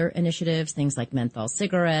her other initiatives, things like menthol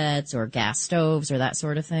cigarettes or gas stoves or that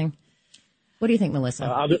sort of thing? What do you think, Melissa?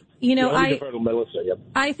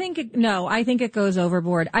 I think it goes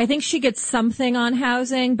overboard. I think she gets something on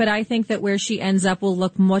housing, but I think that where she ends up will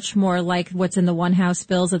look much more like what's in the One House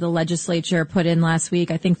bills that the legislature put in last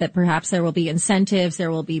week. I think that perhaps there will be incentives,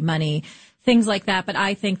 there will be money, things like that. But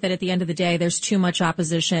I think that at the end of the day, there's too much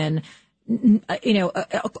opposition,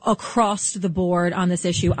 across the board on this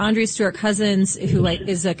issue. Andrea Stewart-Cousins, who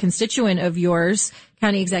is a constituent of yours,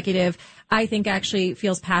 county executive, I think actually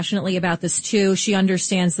feels passionately about this too. She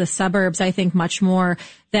understands the suburbs, I think, much more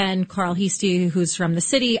than Carl Heastie, who's from the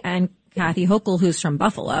city, and Kathy Hochul, who's from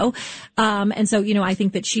Buffalo. And so, I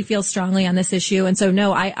think that she feels strongly on this issue. And so,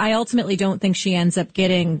 no, I ultimately don't think she ends up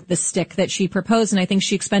getting the stick that she proposed. And I think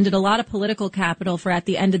she expended a lot of political capital for, at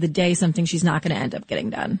the end of the day, something she's not going to end up getting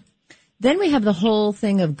done. Then we have the whole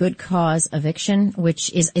thing of good cause eviction,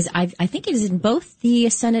 which is I think it is in both the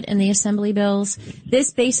Senate and the Assembly bills.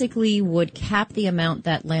 This basically would cap the amount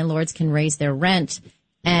that landlords can raise their rent,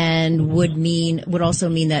 and would also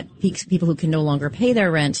mean that people who can no longer pay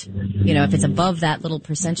their rent, if it's above that little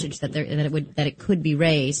percentage that it could be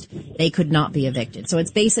raised, they could not be evicted. So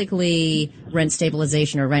it's basically rent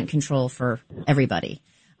stabilization or rent control for everybody.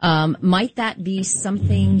 Might that be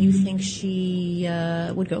something you think she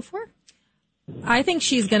would go for? I think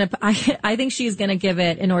she's going to give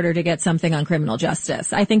it in order to get something on criminal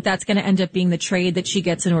justice. I think that's going to end up being the trade that she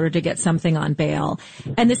gets in order to get something on bail.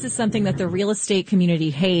 And this is something that the real estate community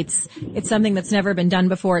hates. It's something that's never been done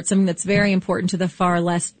before. It's something that's very important to the far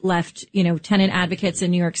left, tenant advocates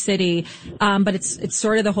in New York City. But it's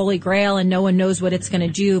sort of the holy grail, and no one knows what it's going to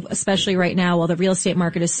do, especially right now while the real estate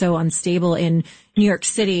market is so unstable in New York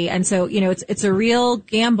City. And so, it's a real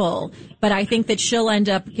gamble, but I think that she'll end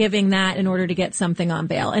up giving that in order to get something on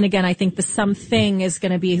bail. And again, I think the something is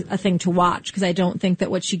going to be a thing to watch, because I don't think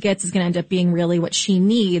that what she gets is going to end up being really what she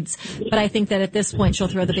needs. But I think that at this point, she'll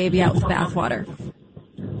throw the baby out with the bathwater.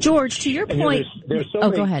 George, to your point. There's so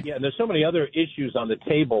many, go ahead. Yeah, there's so many other issues on the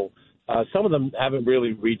table. Some of them haven't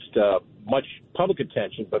really reached much public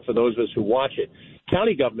attention, but for those of us who watch it,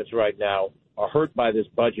 county governments right now are hurt by this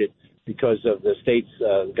budget because of the state's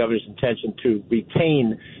governor's intention to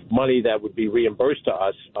retain money that would be reimbursed to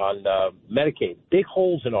us on Medicaid. Big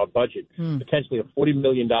holes in our budget, potentially a $40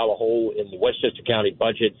 million hole in the Westchester County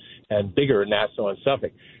budget and bigger in Nassau and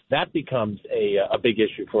Suffolk. That becomes a big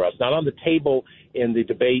issue for us. Not on the table in the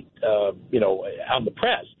debate, on the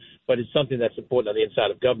press, but it's something that's important on the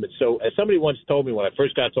inside of government. So as somebody once told me when I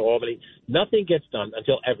first got to Albany, nothing gets done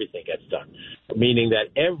until everything gets done, meaning that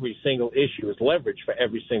every single issue is leverage for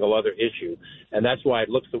every single other issue. And that's why it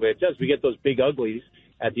looks the way it does. We get those big uglies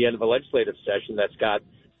at the end of a legislative session that's got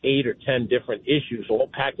 8 or 10 different issues all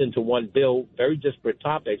packed into one bill, very disparate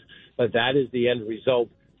topics, but that is the end result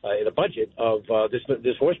in a budget of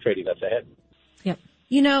this horse trading that's ahead. Yep.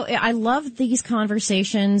 I love these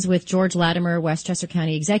conversations with George Latimer, Westchester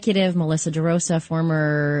County Executive, Melissa DeRosa,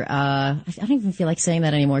 former, I don't even feel like saying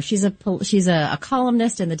that anymore. She's a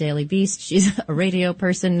columnist in the Daily Beast. She's a radio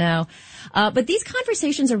person now. But these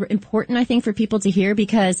conversations are important, I think, for people to hear,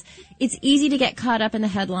 because it's easy to get caught up in the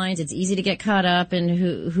headlines. It's easy to get caught up in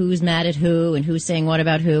who's mad at who and who's saying what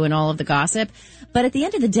about who and all of the gossip. But at the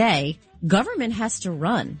end of the day, government has to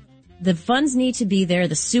run. The funds need to be there.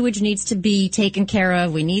 The sewage needs to be taken care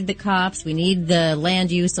of. We need the cops. We need the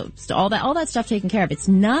land use. So all that stuff taken care of. It's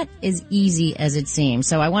not as easy as it seems.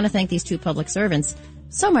 So I want to thank these two public servants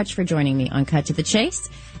so much for joining me on Cut to the Chase.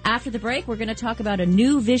 After the break, we're going to talk about a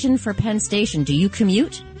new vision for Penn Station. Do you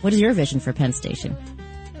commute? What is your vision for Penn Station? Cut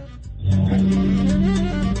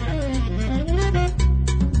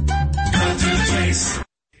to the Chase.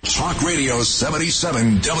 Talk Radio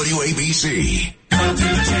 77 WABC. Cut to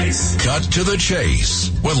the Chase. Cut to the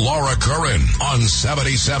Chase with Laura Curran on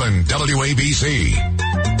 77 WABC.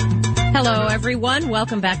 Hello, everyone.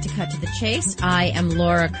 Welcome back to Cut to the Chase. I am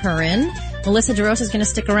Laura Curran. Melissa DeRosa is going to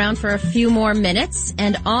stick around for a few more minutes.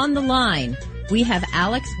 And on the line, we have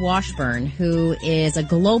Alex Washburn, who is a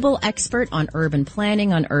global expert on urban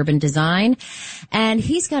planning, on urban design. And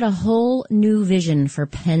he's got a whole new vision for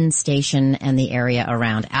Penn Station and the area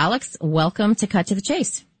around. Alex, welcome to Cut to the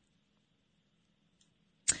Chase.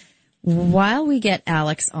 While we get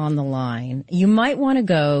Alex on the line, you might want to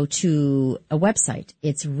go to a website.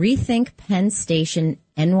 It's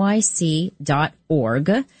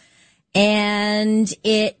rethinkpennstationnyc.org. And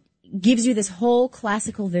it gives you this whole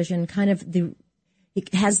classical vision,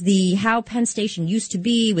 it has how Penn Station used to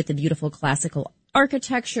be, with the beautiful classical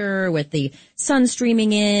architecture, with the sun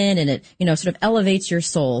streaming in, and it, sort of elevates your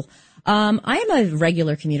soul. I am a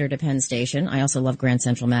regular commuter to Penn Station. I also love Grand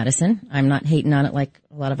Central Madison. I'm not hating on it like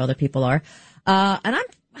a lot of other people are. And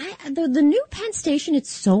the new Penn Station, it's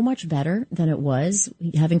so much better than it was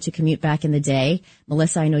having to commute back in the day.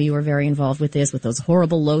 Melissa, I know you were very involved with this, with those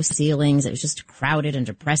horrible low ceilings. It was just crowded and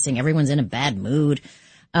depressing. Everyone's in a bad mood.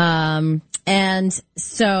 And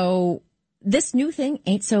so this new thing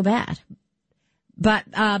ain't so bad. But,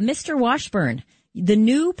 Mr. Washburn, the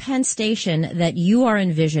new Penn Station that you are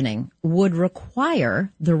envisioning would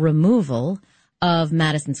require the removal of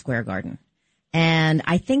Madison Square Garden. And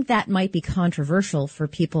I think that might be controversial for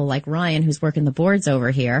people like Ryan, who's working the boards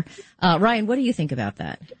over here. Ryan, what do you think about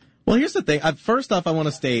that? Well, here's the thing. First off, I want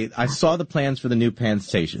to state I saw the plans for the new Penn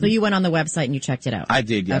Station. So you went on the website and you checked it out? I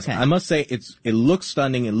did, yes. Okay. I must say it looks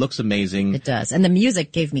stunning. It looks amazing. It does. And the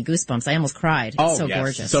music gave me goosebumps. I almost cried. It's so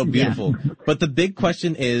gorgeous. So beautiful. Yeah. But the big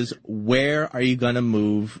question is, where are you going to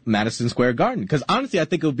move Madison Square Garden? Because honestly, I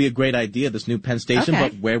think it would be a great idea, this new Penn Station,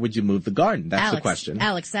 but where would you move the garden? That's the question.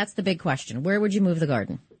 Alex, that's the big question. Where would you move the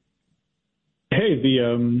garden? Hey,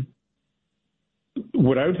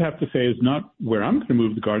 what I would have to say is not where I'm going to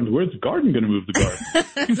move the garden. Where's the garden going to move the garden?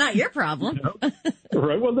 It's not your problem.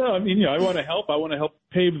 Right. Well, no, I mean, I want to help. I want to help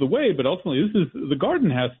pave the way, but ultimately the garden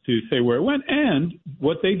has to say where it went. And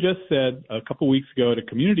what they just said a couple weeks ago at a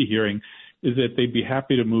community hearing is that they'd be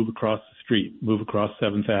happy to move across the street, move across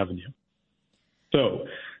 7th Avenue. So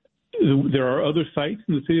there are other sites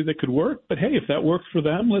in the city that could work, but hey, if that works for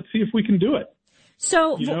them, let's see if we can do it.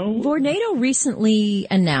 So Vornado recently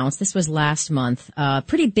announced, this was last month,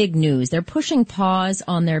 pretty big news. They're pushing pause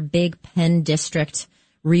on their big Penn District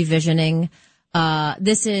revisioning.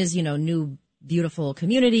 This is, new beautiful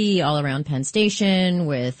community all around Penn Station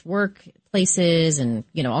with workplaces and,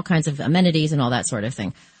 all kinds of amenities and all that sort of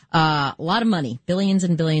thing. A lot of money, billions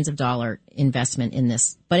and billions of dollar investment in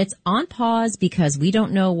this, but it's on pause because we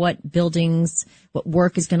don't know what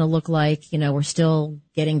work is going to look like. We're still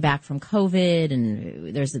getting back from COVID,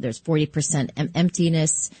 and there's 40%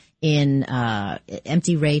 emptiness in,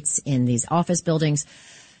 empty rates in these office buildings.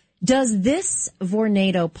 Does this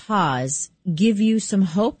Vornado pause give you some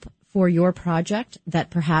hope for your project that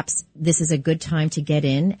perhaps this is a good time to get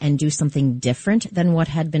in and do something different than what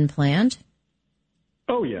had been planned?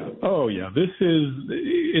 Oh, yeah.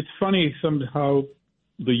 It's funny somehow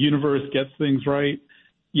the universe gets things right.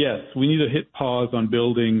 Yes, we need to hit pause on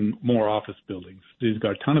building more office buildings. We've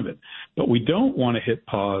got a ton of it. But we don't want to hit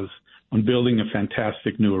pause on building a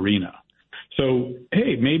fantastic new arena. So,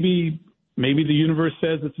 hey, maybe the universe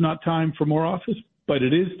says it's not time for more office, but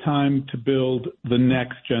it is time to build the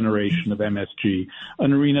next generation of MSG,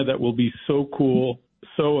 an arena that will be so cool,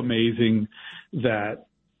 so amazing that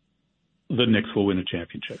the Knicks will win a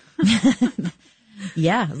championship.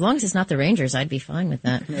 Yeah, as long as it's not the Rangers, I'd be fine with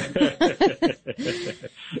that.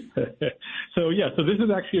 So this is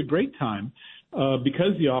actually a great time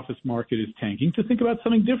because the office market is tanking to think about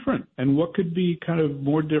something different. And what could be kind of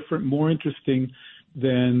more different, more interesting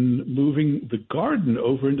than moving the garden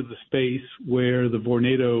over into the space where the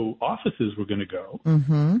Vornado offices were going to go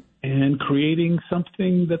and creating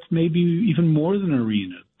something that's maybe even more than an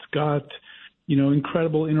arena. It's got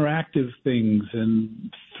incredible interactive things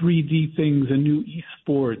and 3D things and new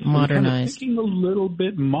esports. Modernized. Kind of thinking a little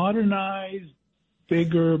bit modernized,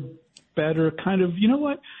 bigger, better, kind of, you know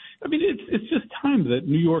what? I mean, it's just time that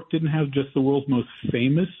New York didn't have just the world's most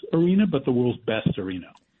famous arena, but the world's best arena.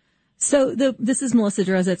 So this is Melissa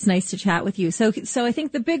DeRosa. It's nice to chat with you. So I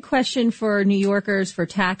think the big question for New Yorkers, for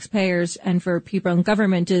taxpayers, and for people in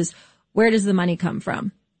government is, where does the money come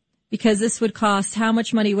from? Because this would cost, how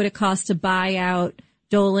much money would it cost to buy out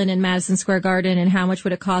Dolan and Madison Square Garden, and how much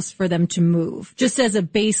would it cost for them to move, just as a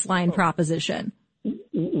baseline proposition?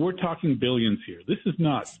 We're talking billions here. This is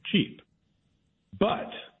not cheap,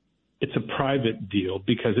 but it's a private deal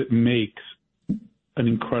because it makes an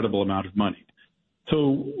incredible amount of money.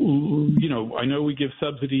 So, I know we give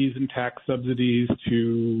subsidies and tax subsidies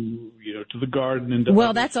to the garden and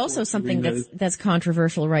well, that's also something that's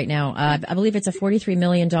controversial right now. I believe it's a $43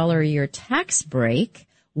 million a year tax break,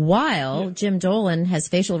 while Jim Dolan has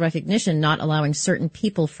facial recognition not allowing certain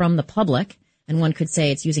people from the public, and one could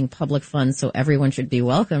say it's using public funds, so everyone should be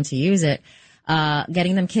welcome to use it,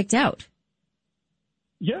 getting them kicked out.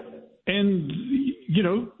 Yeah. And,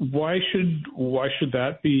 why should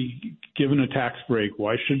that be given a tax break?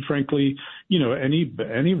 Why should, frankly,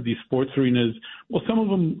 any of these sports arenas, well, some of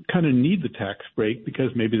them kind of need the tax break because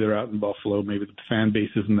maybe they're out in Buffalo, maybe the fan base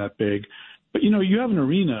isn't that big. But, you have an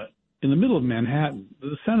arena in the middle of Manhattan,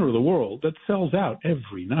 the center of the world, that sells out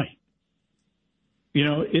every night.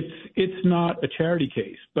 It's not a charity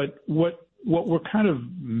case. But what we're kind of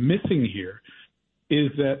missing here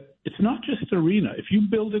is that it's not just an arena. If you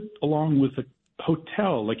build it along with a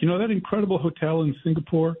hotel, like, that incredible hotel in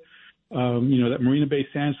Singapore, that Marina Bay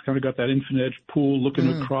Sands kind of got that infinite edge pool looking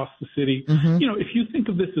across the city. If you think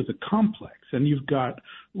of this as a complex and you've got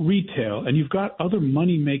retail and you've got other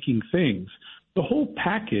money-making things, the whole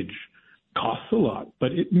package costs a lot,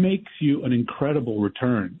 but it makes you an incredible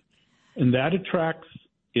return. And that attracts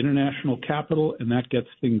international capital, and that gets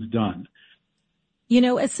things done.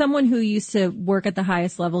 As someone who used to work at the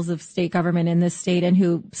highest levels of state government in this state and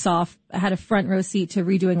who had a front row seat to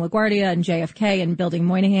redoing LaGuardia and JFK and building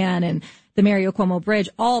Moynihan and the Mario Cuomo Bridge,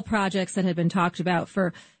 all projects that had been talked about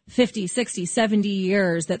for 50, 60, 70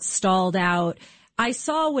 years that stalled out. I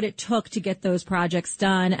saw what it took to get those projects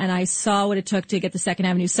done, and I saw what it took to get the Second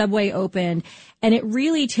Avenue subway opened. And it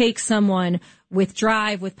really takes someone with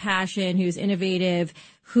drive, with passion, who's innovative,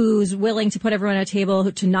 who's willing to put everyone at a table,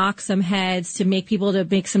 to knock some heads, to make people to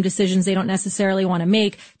make some decisions they don't necessarily want to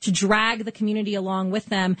make, to drag the community along with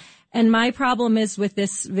them. And my problem is with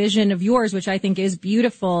this vision of yours, which I think is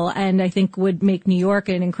beautiful and I think would make New York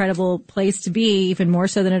an incredible place to be, even more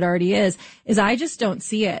so than it already is I just don't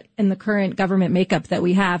see it in the current government makeup that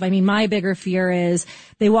we have. I mean, my bigger fear is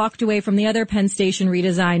they walked away from the other Penn Station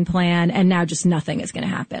redesign plan and now just nothing is going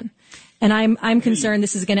to happen. And I'm concerned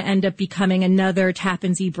this is going to end up becoming another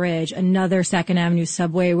Tappan Zee Bridge, another Second Avenue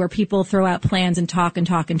subway where people throw out plans and talk and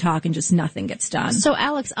talk and talk and just nothing gets done. So,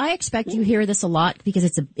 Alex, I expect you hear this a lot because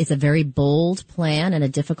it's a very bold plan and a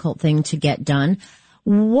difficult thing to get done.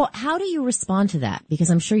 How do you respond to that?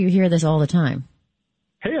 Because I'm sure you hear this all the time.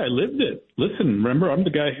 Hey, I lived it. Listen, remember, I'm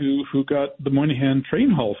the guy who got the Moynihan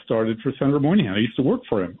train hall started for Senator Moynihan. I used to work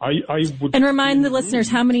for him. And remind the listeners,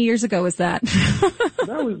 how many years ago was that?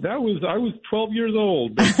 I was 12 years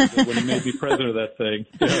old basically, when he made me president of that thing.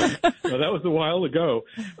 Yeah. No, that was a while ago.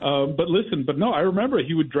 But no, I remember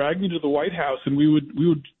he would drag me to the White House and we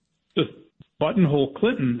would just buttonhole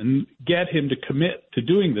Clinton and get him to commit to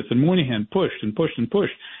doing this. And Moynihan pushed and pushed and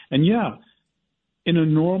pushed. And yeah, in a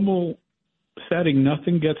normal setting,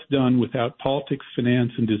 nothing gets done without politics,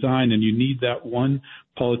 finance, and design, and you need that one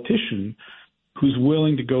politician who's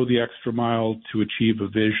willing to go the extra mile to achieve a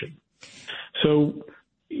vision. So,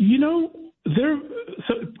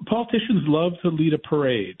 politicians love to lead a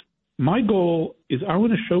parade. My goal is I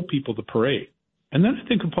want to show people the parade, and then I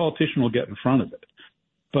think a politician will get in front of it.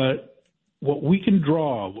 But what we can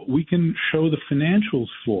draw, what we can show the financials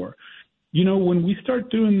for, when we start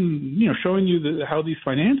doing, showing you how these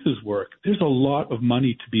finances work, there's a lot of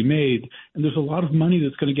money to be made, and there's a lot of money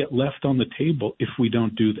that's going to get left on the table if we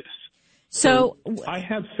don't do this. So I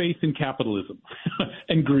have faith in capitalism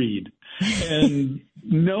and greed, and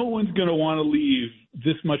no one's going to want to leave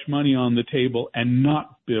this much money on the table and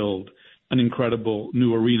not build an incredible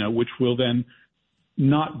new arena, which will then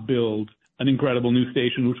not build an incredible new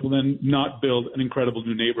station, which will then not build an incredible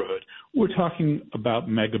new neighborhood. We're talking about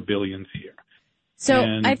mega billions here. So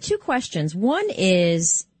I have two questions. One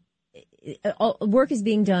is, work is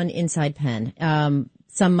being done inside Penn.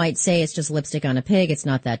 Some might say it's just lipstick on a pig. It's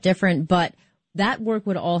not that different, but that work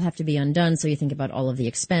would all have to be undone. So you think about all of the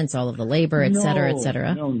expense, all of the labor, et cetera, et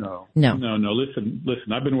cetera. No. Listen,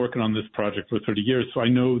 I've been working on this project for 30 years, so I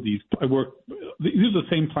know these are the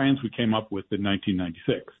same plans we came up with in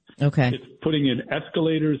 1996. Okay. It's putting in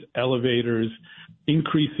escalators, elevators,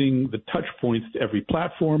 increasing the touch points to every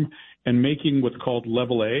platform, and making what's called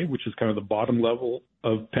level A, which is kind of the bottom level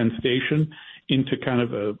of Penn Station, into kind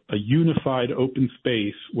of a unified open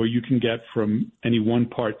space where you can get from any one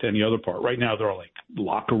part to any other part. Right now, there are like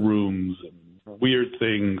locker rooms and weird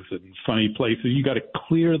things and funny places. You got to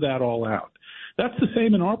clear that all out. That's the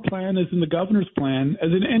same in our plan as in the governor's plan,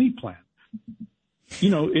 as in any plan.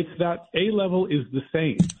 It's that A level is the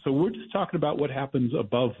same. So we're just talking about what happens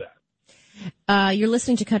above that. You're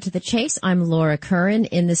listening to Cut to the Chase. I'm Laura Curran.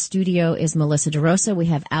 In the studio is Melissa DeRosa. We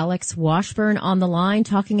have Alex Washburn on the line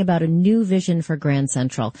talking about a new vision for Grand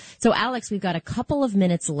Central. So, Alex, we've got a couple of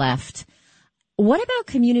minutes left. What about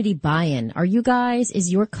community buy-in?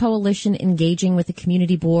 Is your coalition engaging with the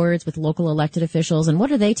community boards, with local elected officials, and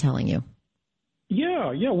what are they telling you?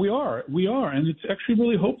 Yeah, we are. And it's actually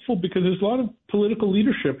really hopeful because there's a lot of political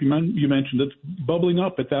leadership you mentioned that's bubbling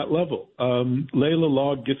up at that level. Layla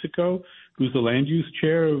Law Gisico, who's the land use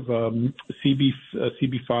chair of CB4.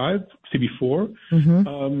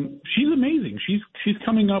 Mm-hmm. She's amazing. She's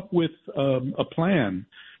coming up with a plan.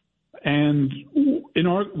 And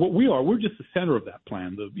we're just the center of that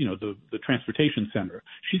plan, the transportation center.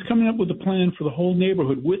 She's coming up with a plan for the whole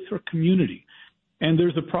neighborhood with her community. And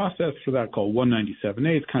there's a process for that called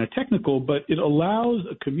 197A. It's kind of technical, but it allows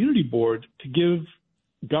a community board to give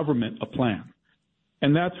government a plan.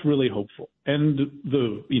 And that's really hopeful. And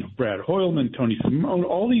Brad Hoylman, Tony Simone,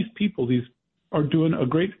 all these people, are doing a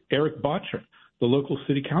great, Eric Botcher, the local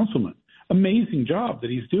city councilman, amazing job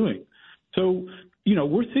that he's doing. So,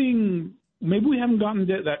 we're seeing, maybe we haven't gotten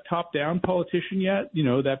that top-down politician yet,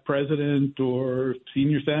 that president or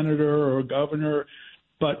senior senator or governor,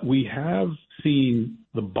 but we have seen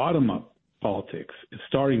the bottom-up politics is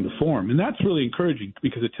starting to form. And that's really encouraging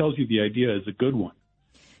because it tells you the idea is a good one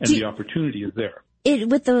and the opportunity is there.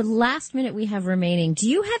 With the last minute we have remaining, do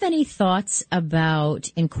you have any thoughts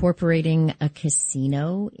about incorporating a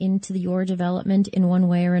casino into your development in one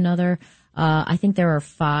way or another? I think there are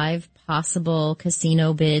 5 possible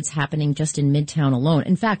casino bids happening just in Midtown alone.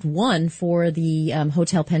 In fact, one for the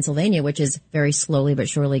Hotel Pennsylvania, which is very slowly but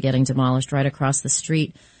surely getting demolished right across the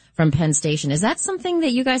street from Penn Station. Is that something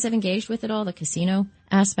that you guys have engaged with at all, the casino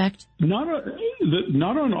aspect? Not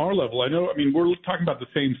on our level. I mean, we're talking about the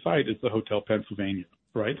same site as the Hotel Pennsylvania,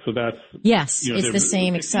 right? So that's... Yes, it's the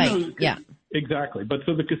same site. Yeah. Exactly. But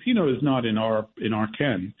so the casino is not in our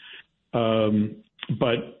ken.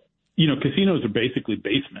 But, casinos are basically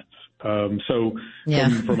basements. So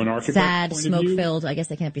from an architect's sad, point of view, smoke-filled. I guess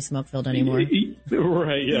they can't be smoke-filled anymore.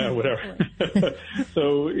 Right, yeah, whatever.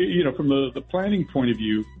 So, from the planning point of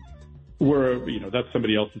view, that's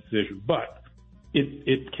somebody else's decision. But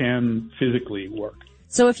it can physically work.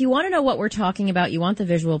 So if you want to know what we're talking about, you want the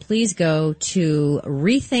visual, please go to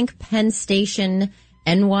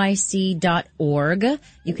rethinkpennsstationnyc.org.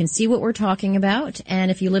 You can see what we're talking about.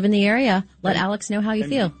 And if you live in the area, let Alex know how you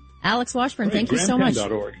feel. Alex Washburn, thank you so much.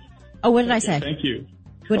 GrandPenn.org. Oh, what did I say? Thank you.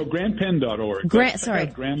 GrandPenn.org.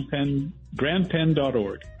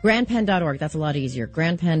 GrandPenn.org. GrandPenn.org. That's a lot easier.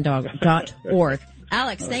 GrandPenn.org.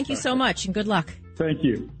 Alex, thank you so much and good luck. Thank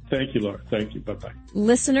you. Thank you, Laura. Thank you. Bye-bye.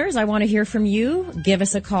 Listeners, I want to hear from you. Give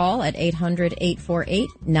us a call at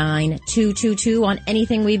 800-848-9222 on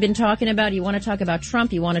anything we've been talking about. You want to talk about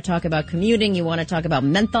Trump. You want to talk about commuting. You want to talk about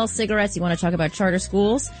menthol cigarettes. You want to talk about charter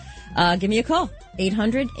schools. Give me a call.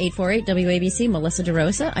 800-848-WABC. Melissa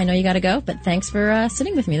DeRosa. I know you got to go, but thanks for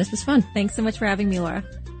sitting with me. This was fun. Thanks so much for having me, Laura.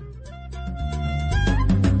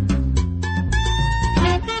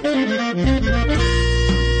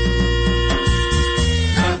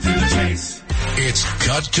 It's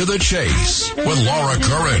Cut to the Chase with Laura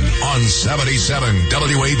Curran on 77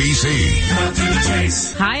 WABC. Cut to the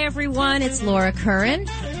Chase. Hi, everyone. It's Laura Curran.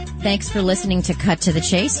 Thanks for listening to Cut to the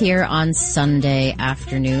Chase here on Sunday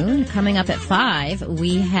afternoon. Coming up at 5,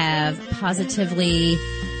 we have Positively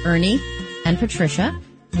Ernie and Patricia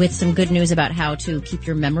with some good news about how to keep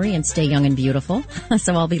your memory and stay young and beautiful.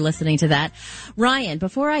 So I'll be listening to that. Ryan,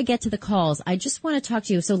 before I get to the calls, I just want to talk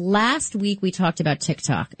to you. So last week we talked about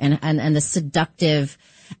TikTok and the seductive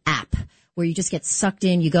app where you just get sucked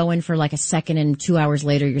in. You go in for like a second and 2 hours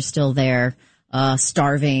later you're still there,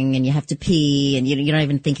 starving and you have to pee and you're not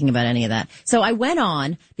even thinking about any of that. So I went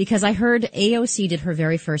on because I heard AOC did her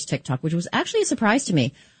very first TikTok, which was actually a surprise to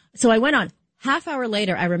me. So I went on. Half hour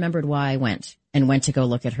later, I remembered why I went to go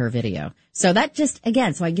look at her video. So that just,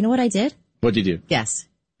 again, you know what I did? What'd you do? Yes.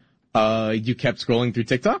 You kept scrolling through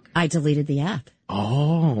TikTok? I deleted the app.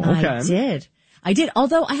 Oh, okay. I did.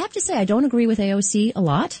 Although I have to say, I don't agree with AOC a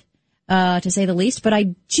lot, to say the least, but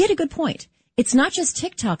she had a good point. It's not just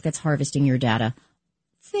TikTok that's harvesting your data.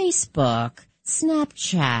 Facebook,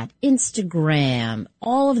 Snapchat, Instagram,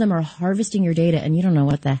 all of them are harvesting your data and you don't know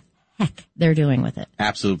what the heck they're doing with it.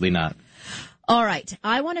 Absolutely not. All right.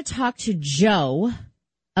 I want to talk to Joe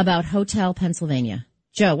about Hotel Pennsylvania.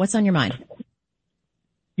 Joe, what's on your mind?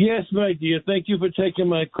 Yes, my dear. Thank you for taking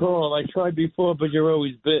my call. I tried before, but you're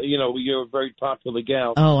always, you're a very popular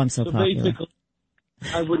gal. Oh, I'm so popular. Basically,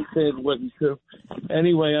 I wouldn't say it wasn't true.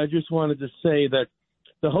 Anyway, I just wanted to say that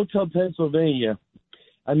the Hotel Pennsylvania,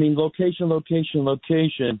 I mean, location,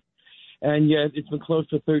 and yet it's been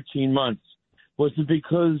closed for 13 months. Was it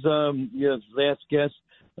because, last guest,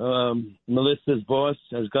 Melissa's boss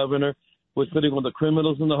as governor was putting all the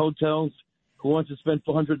criminals in the hotels who want to spend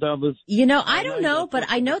 $400? I don't know, but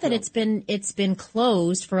I know that it's been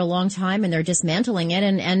closed for a long time and they're dismantling it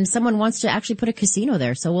and someone wants to actually put a casino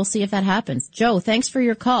there. So we'll see if that happens. Joe, thanks for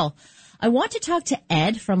your call. I want to talk to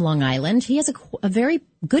Ed from Long Island. He has a very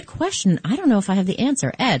good question. I don't know if I have the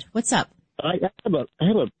answer. Ed, what's up? I have a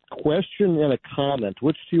question and a comment.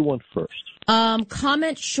 Which do you want first?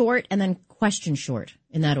 Comment short and then question short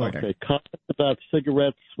in that order. Okay. Comment about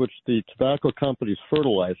cigarettes, which the tobacco companies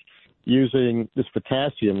fertilize using this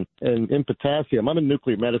potassium. And in potassium, I'm in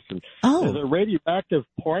nuclear medicine. Oh. There's a radioactive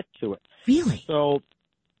part to it. Really? So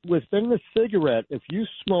within the cigarette, if you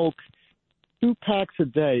smoke 2 packs a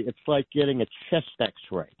day, it's like getting a chest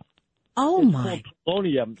X-ray. Oh, it's my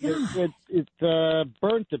polonium. It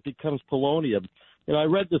burnt, it becomes polonium. I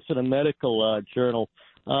read this in a medical journal.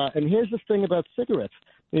 And here's the thing about cigarettes.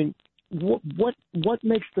 I mean, what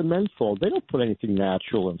makes the menthol? They don't put anything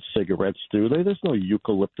natural in cigarettes, do they? There's no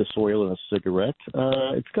eucalyptus oil in a cigarette.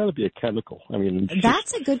 It's got to be a chemical. I mean,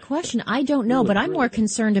 that's a good question. I don't know, but I'm more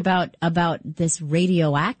concerned about this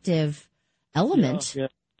radioactive element.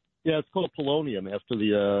 Yeah, it's called polonium after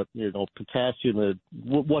the potassium.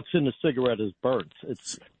 What's in the cigarette is burnt.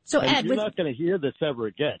 So Ed, you're not going to hear this ever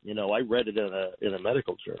again. I read it in a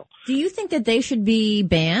medical journal. Do you think that they should be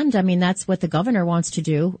banned? I mean, that's what the governor wants to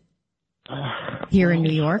do here in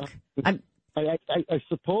New York. I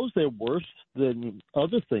suppose they're worse than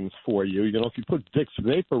other things for you. You know, if you put Vicks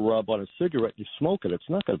Vapor Rub on a cigarette and you smoke it, it's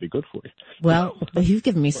not going to be good for you. Well, you've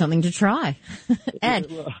given me something to try.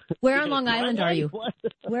 Ed, where on Long Island are you?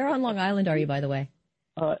 Where on Long Island are you, by the way?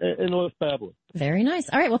 In North Babylon. Very nice.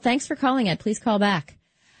 All right. Well, thanks for calling, Ed. Please call back.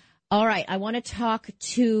 All right. I want to talk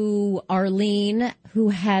to Arlene, who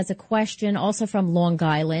has a question also from Long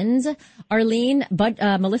Island. Arlene, but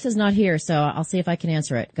Melissa's not here, so I'll see if I can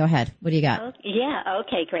answer it. Go ahead. What do you got? Yeah.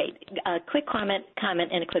 Okay, great. A quick comment,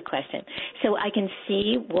 and a quick question. So I can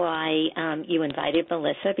see why you invited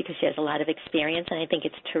Melissa, because she has a lot of experience, and I think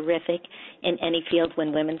it's terrific in any field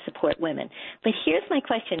when women support women. But here's my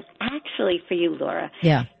question, actually for you, Laura.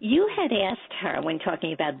 Yeah. You had asked her when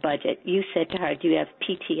talking about budget, you said to her, do you have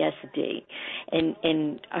PTSD?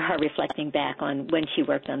 In her reflecting back on when she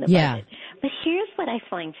worked on the budget. But here's what I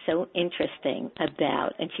find so interesting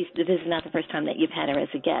about, and this is not the first time that you've had her as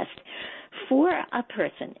a guest, for a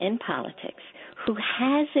person in politics who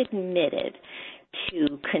has admitted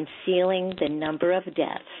to concealing the number of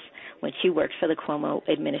deaths when she worked for the Cuomo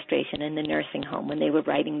administration in the nursing home when they were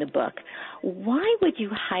writing the book, why would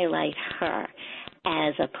you highlight her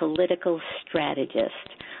as a political strategist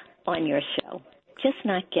on your show? Just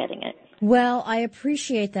not getting it. Well, I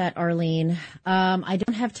appreciate that, Arlene. I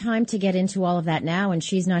don't have time to get into all of that now, and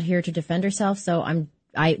she's not here to defend herself. So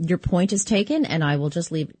your point is taken, and I will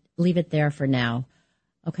just leave it there for now.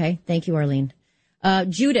 Okay. Thank you, Arlene.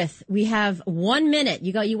 Judith, we have 1 minute.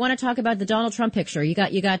 You want to talk about the Donald Trump picture? You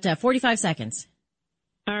got 45 seconds.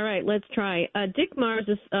 All right, let's try. Dick Mars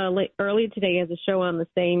earlier today has a show on the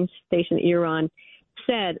same station that you're on.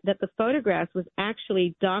 Said that the photograph was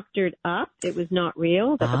actually doctored up. It was not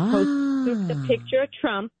real. That the Post took the picture of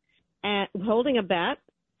Trump holding a bat,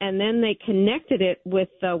 and then they connected it with,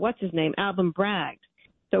 Alvin Bragg.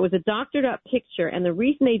 So it was a doctored up picture, and the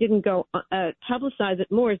reason they didn't go publicize it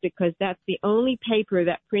more is because that's the only paper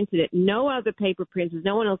that printed it. No other paper prints it,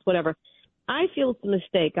 no one else, whatever. I feel it's a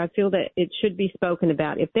mistake. I feel that it should be spoken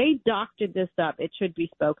about. If they doctored this up, it should be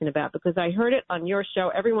spoken about, because I heard it on your show.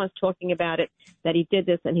 Everyone's talking about it, that he did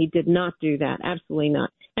this, and he did not do that. Absolutely not.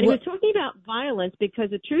 And he was talking about violence, because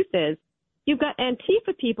the truth is you've got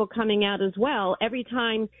Antifa people coming out as well. Every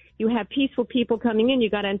time you have peaceful people coming in,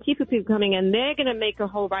 you've got Antifa people coming in. They're going to make a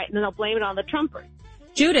whole right, and then they'll blame it on the Trumpers.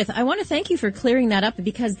 Judith, I want to thank you for clearing that up,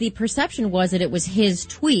 because the perception was that it was his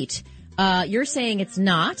tweet. You're saying it's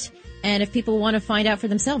not. And if people want to find out for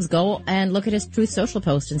themselves, go and look at his Truth Social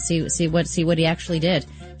post and see what he actually did.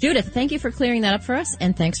 Judith, thank you for clearing that up for us,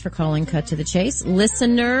 and thanks for calling Cut to the Chase.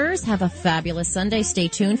 Listeners, have a fabulous Sunday. Stay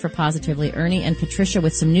tuned for Positively Ernie and Patricia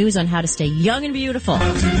with some news on how to stay young and beautiful.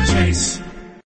 Cut to the Chase.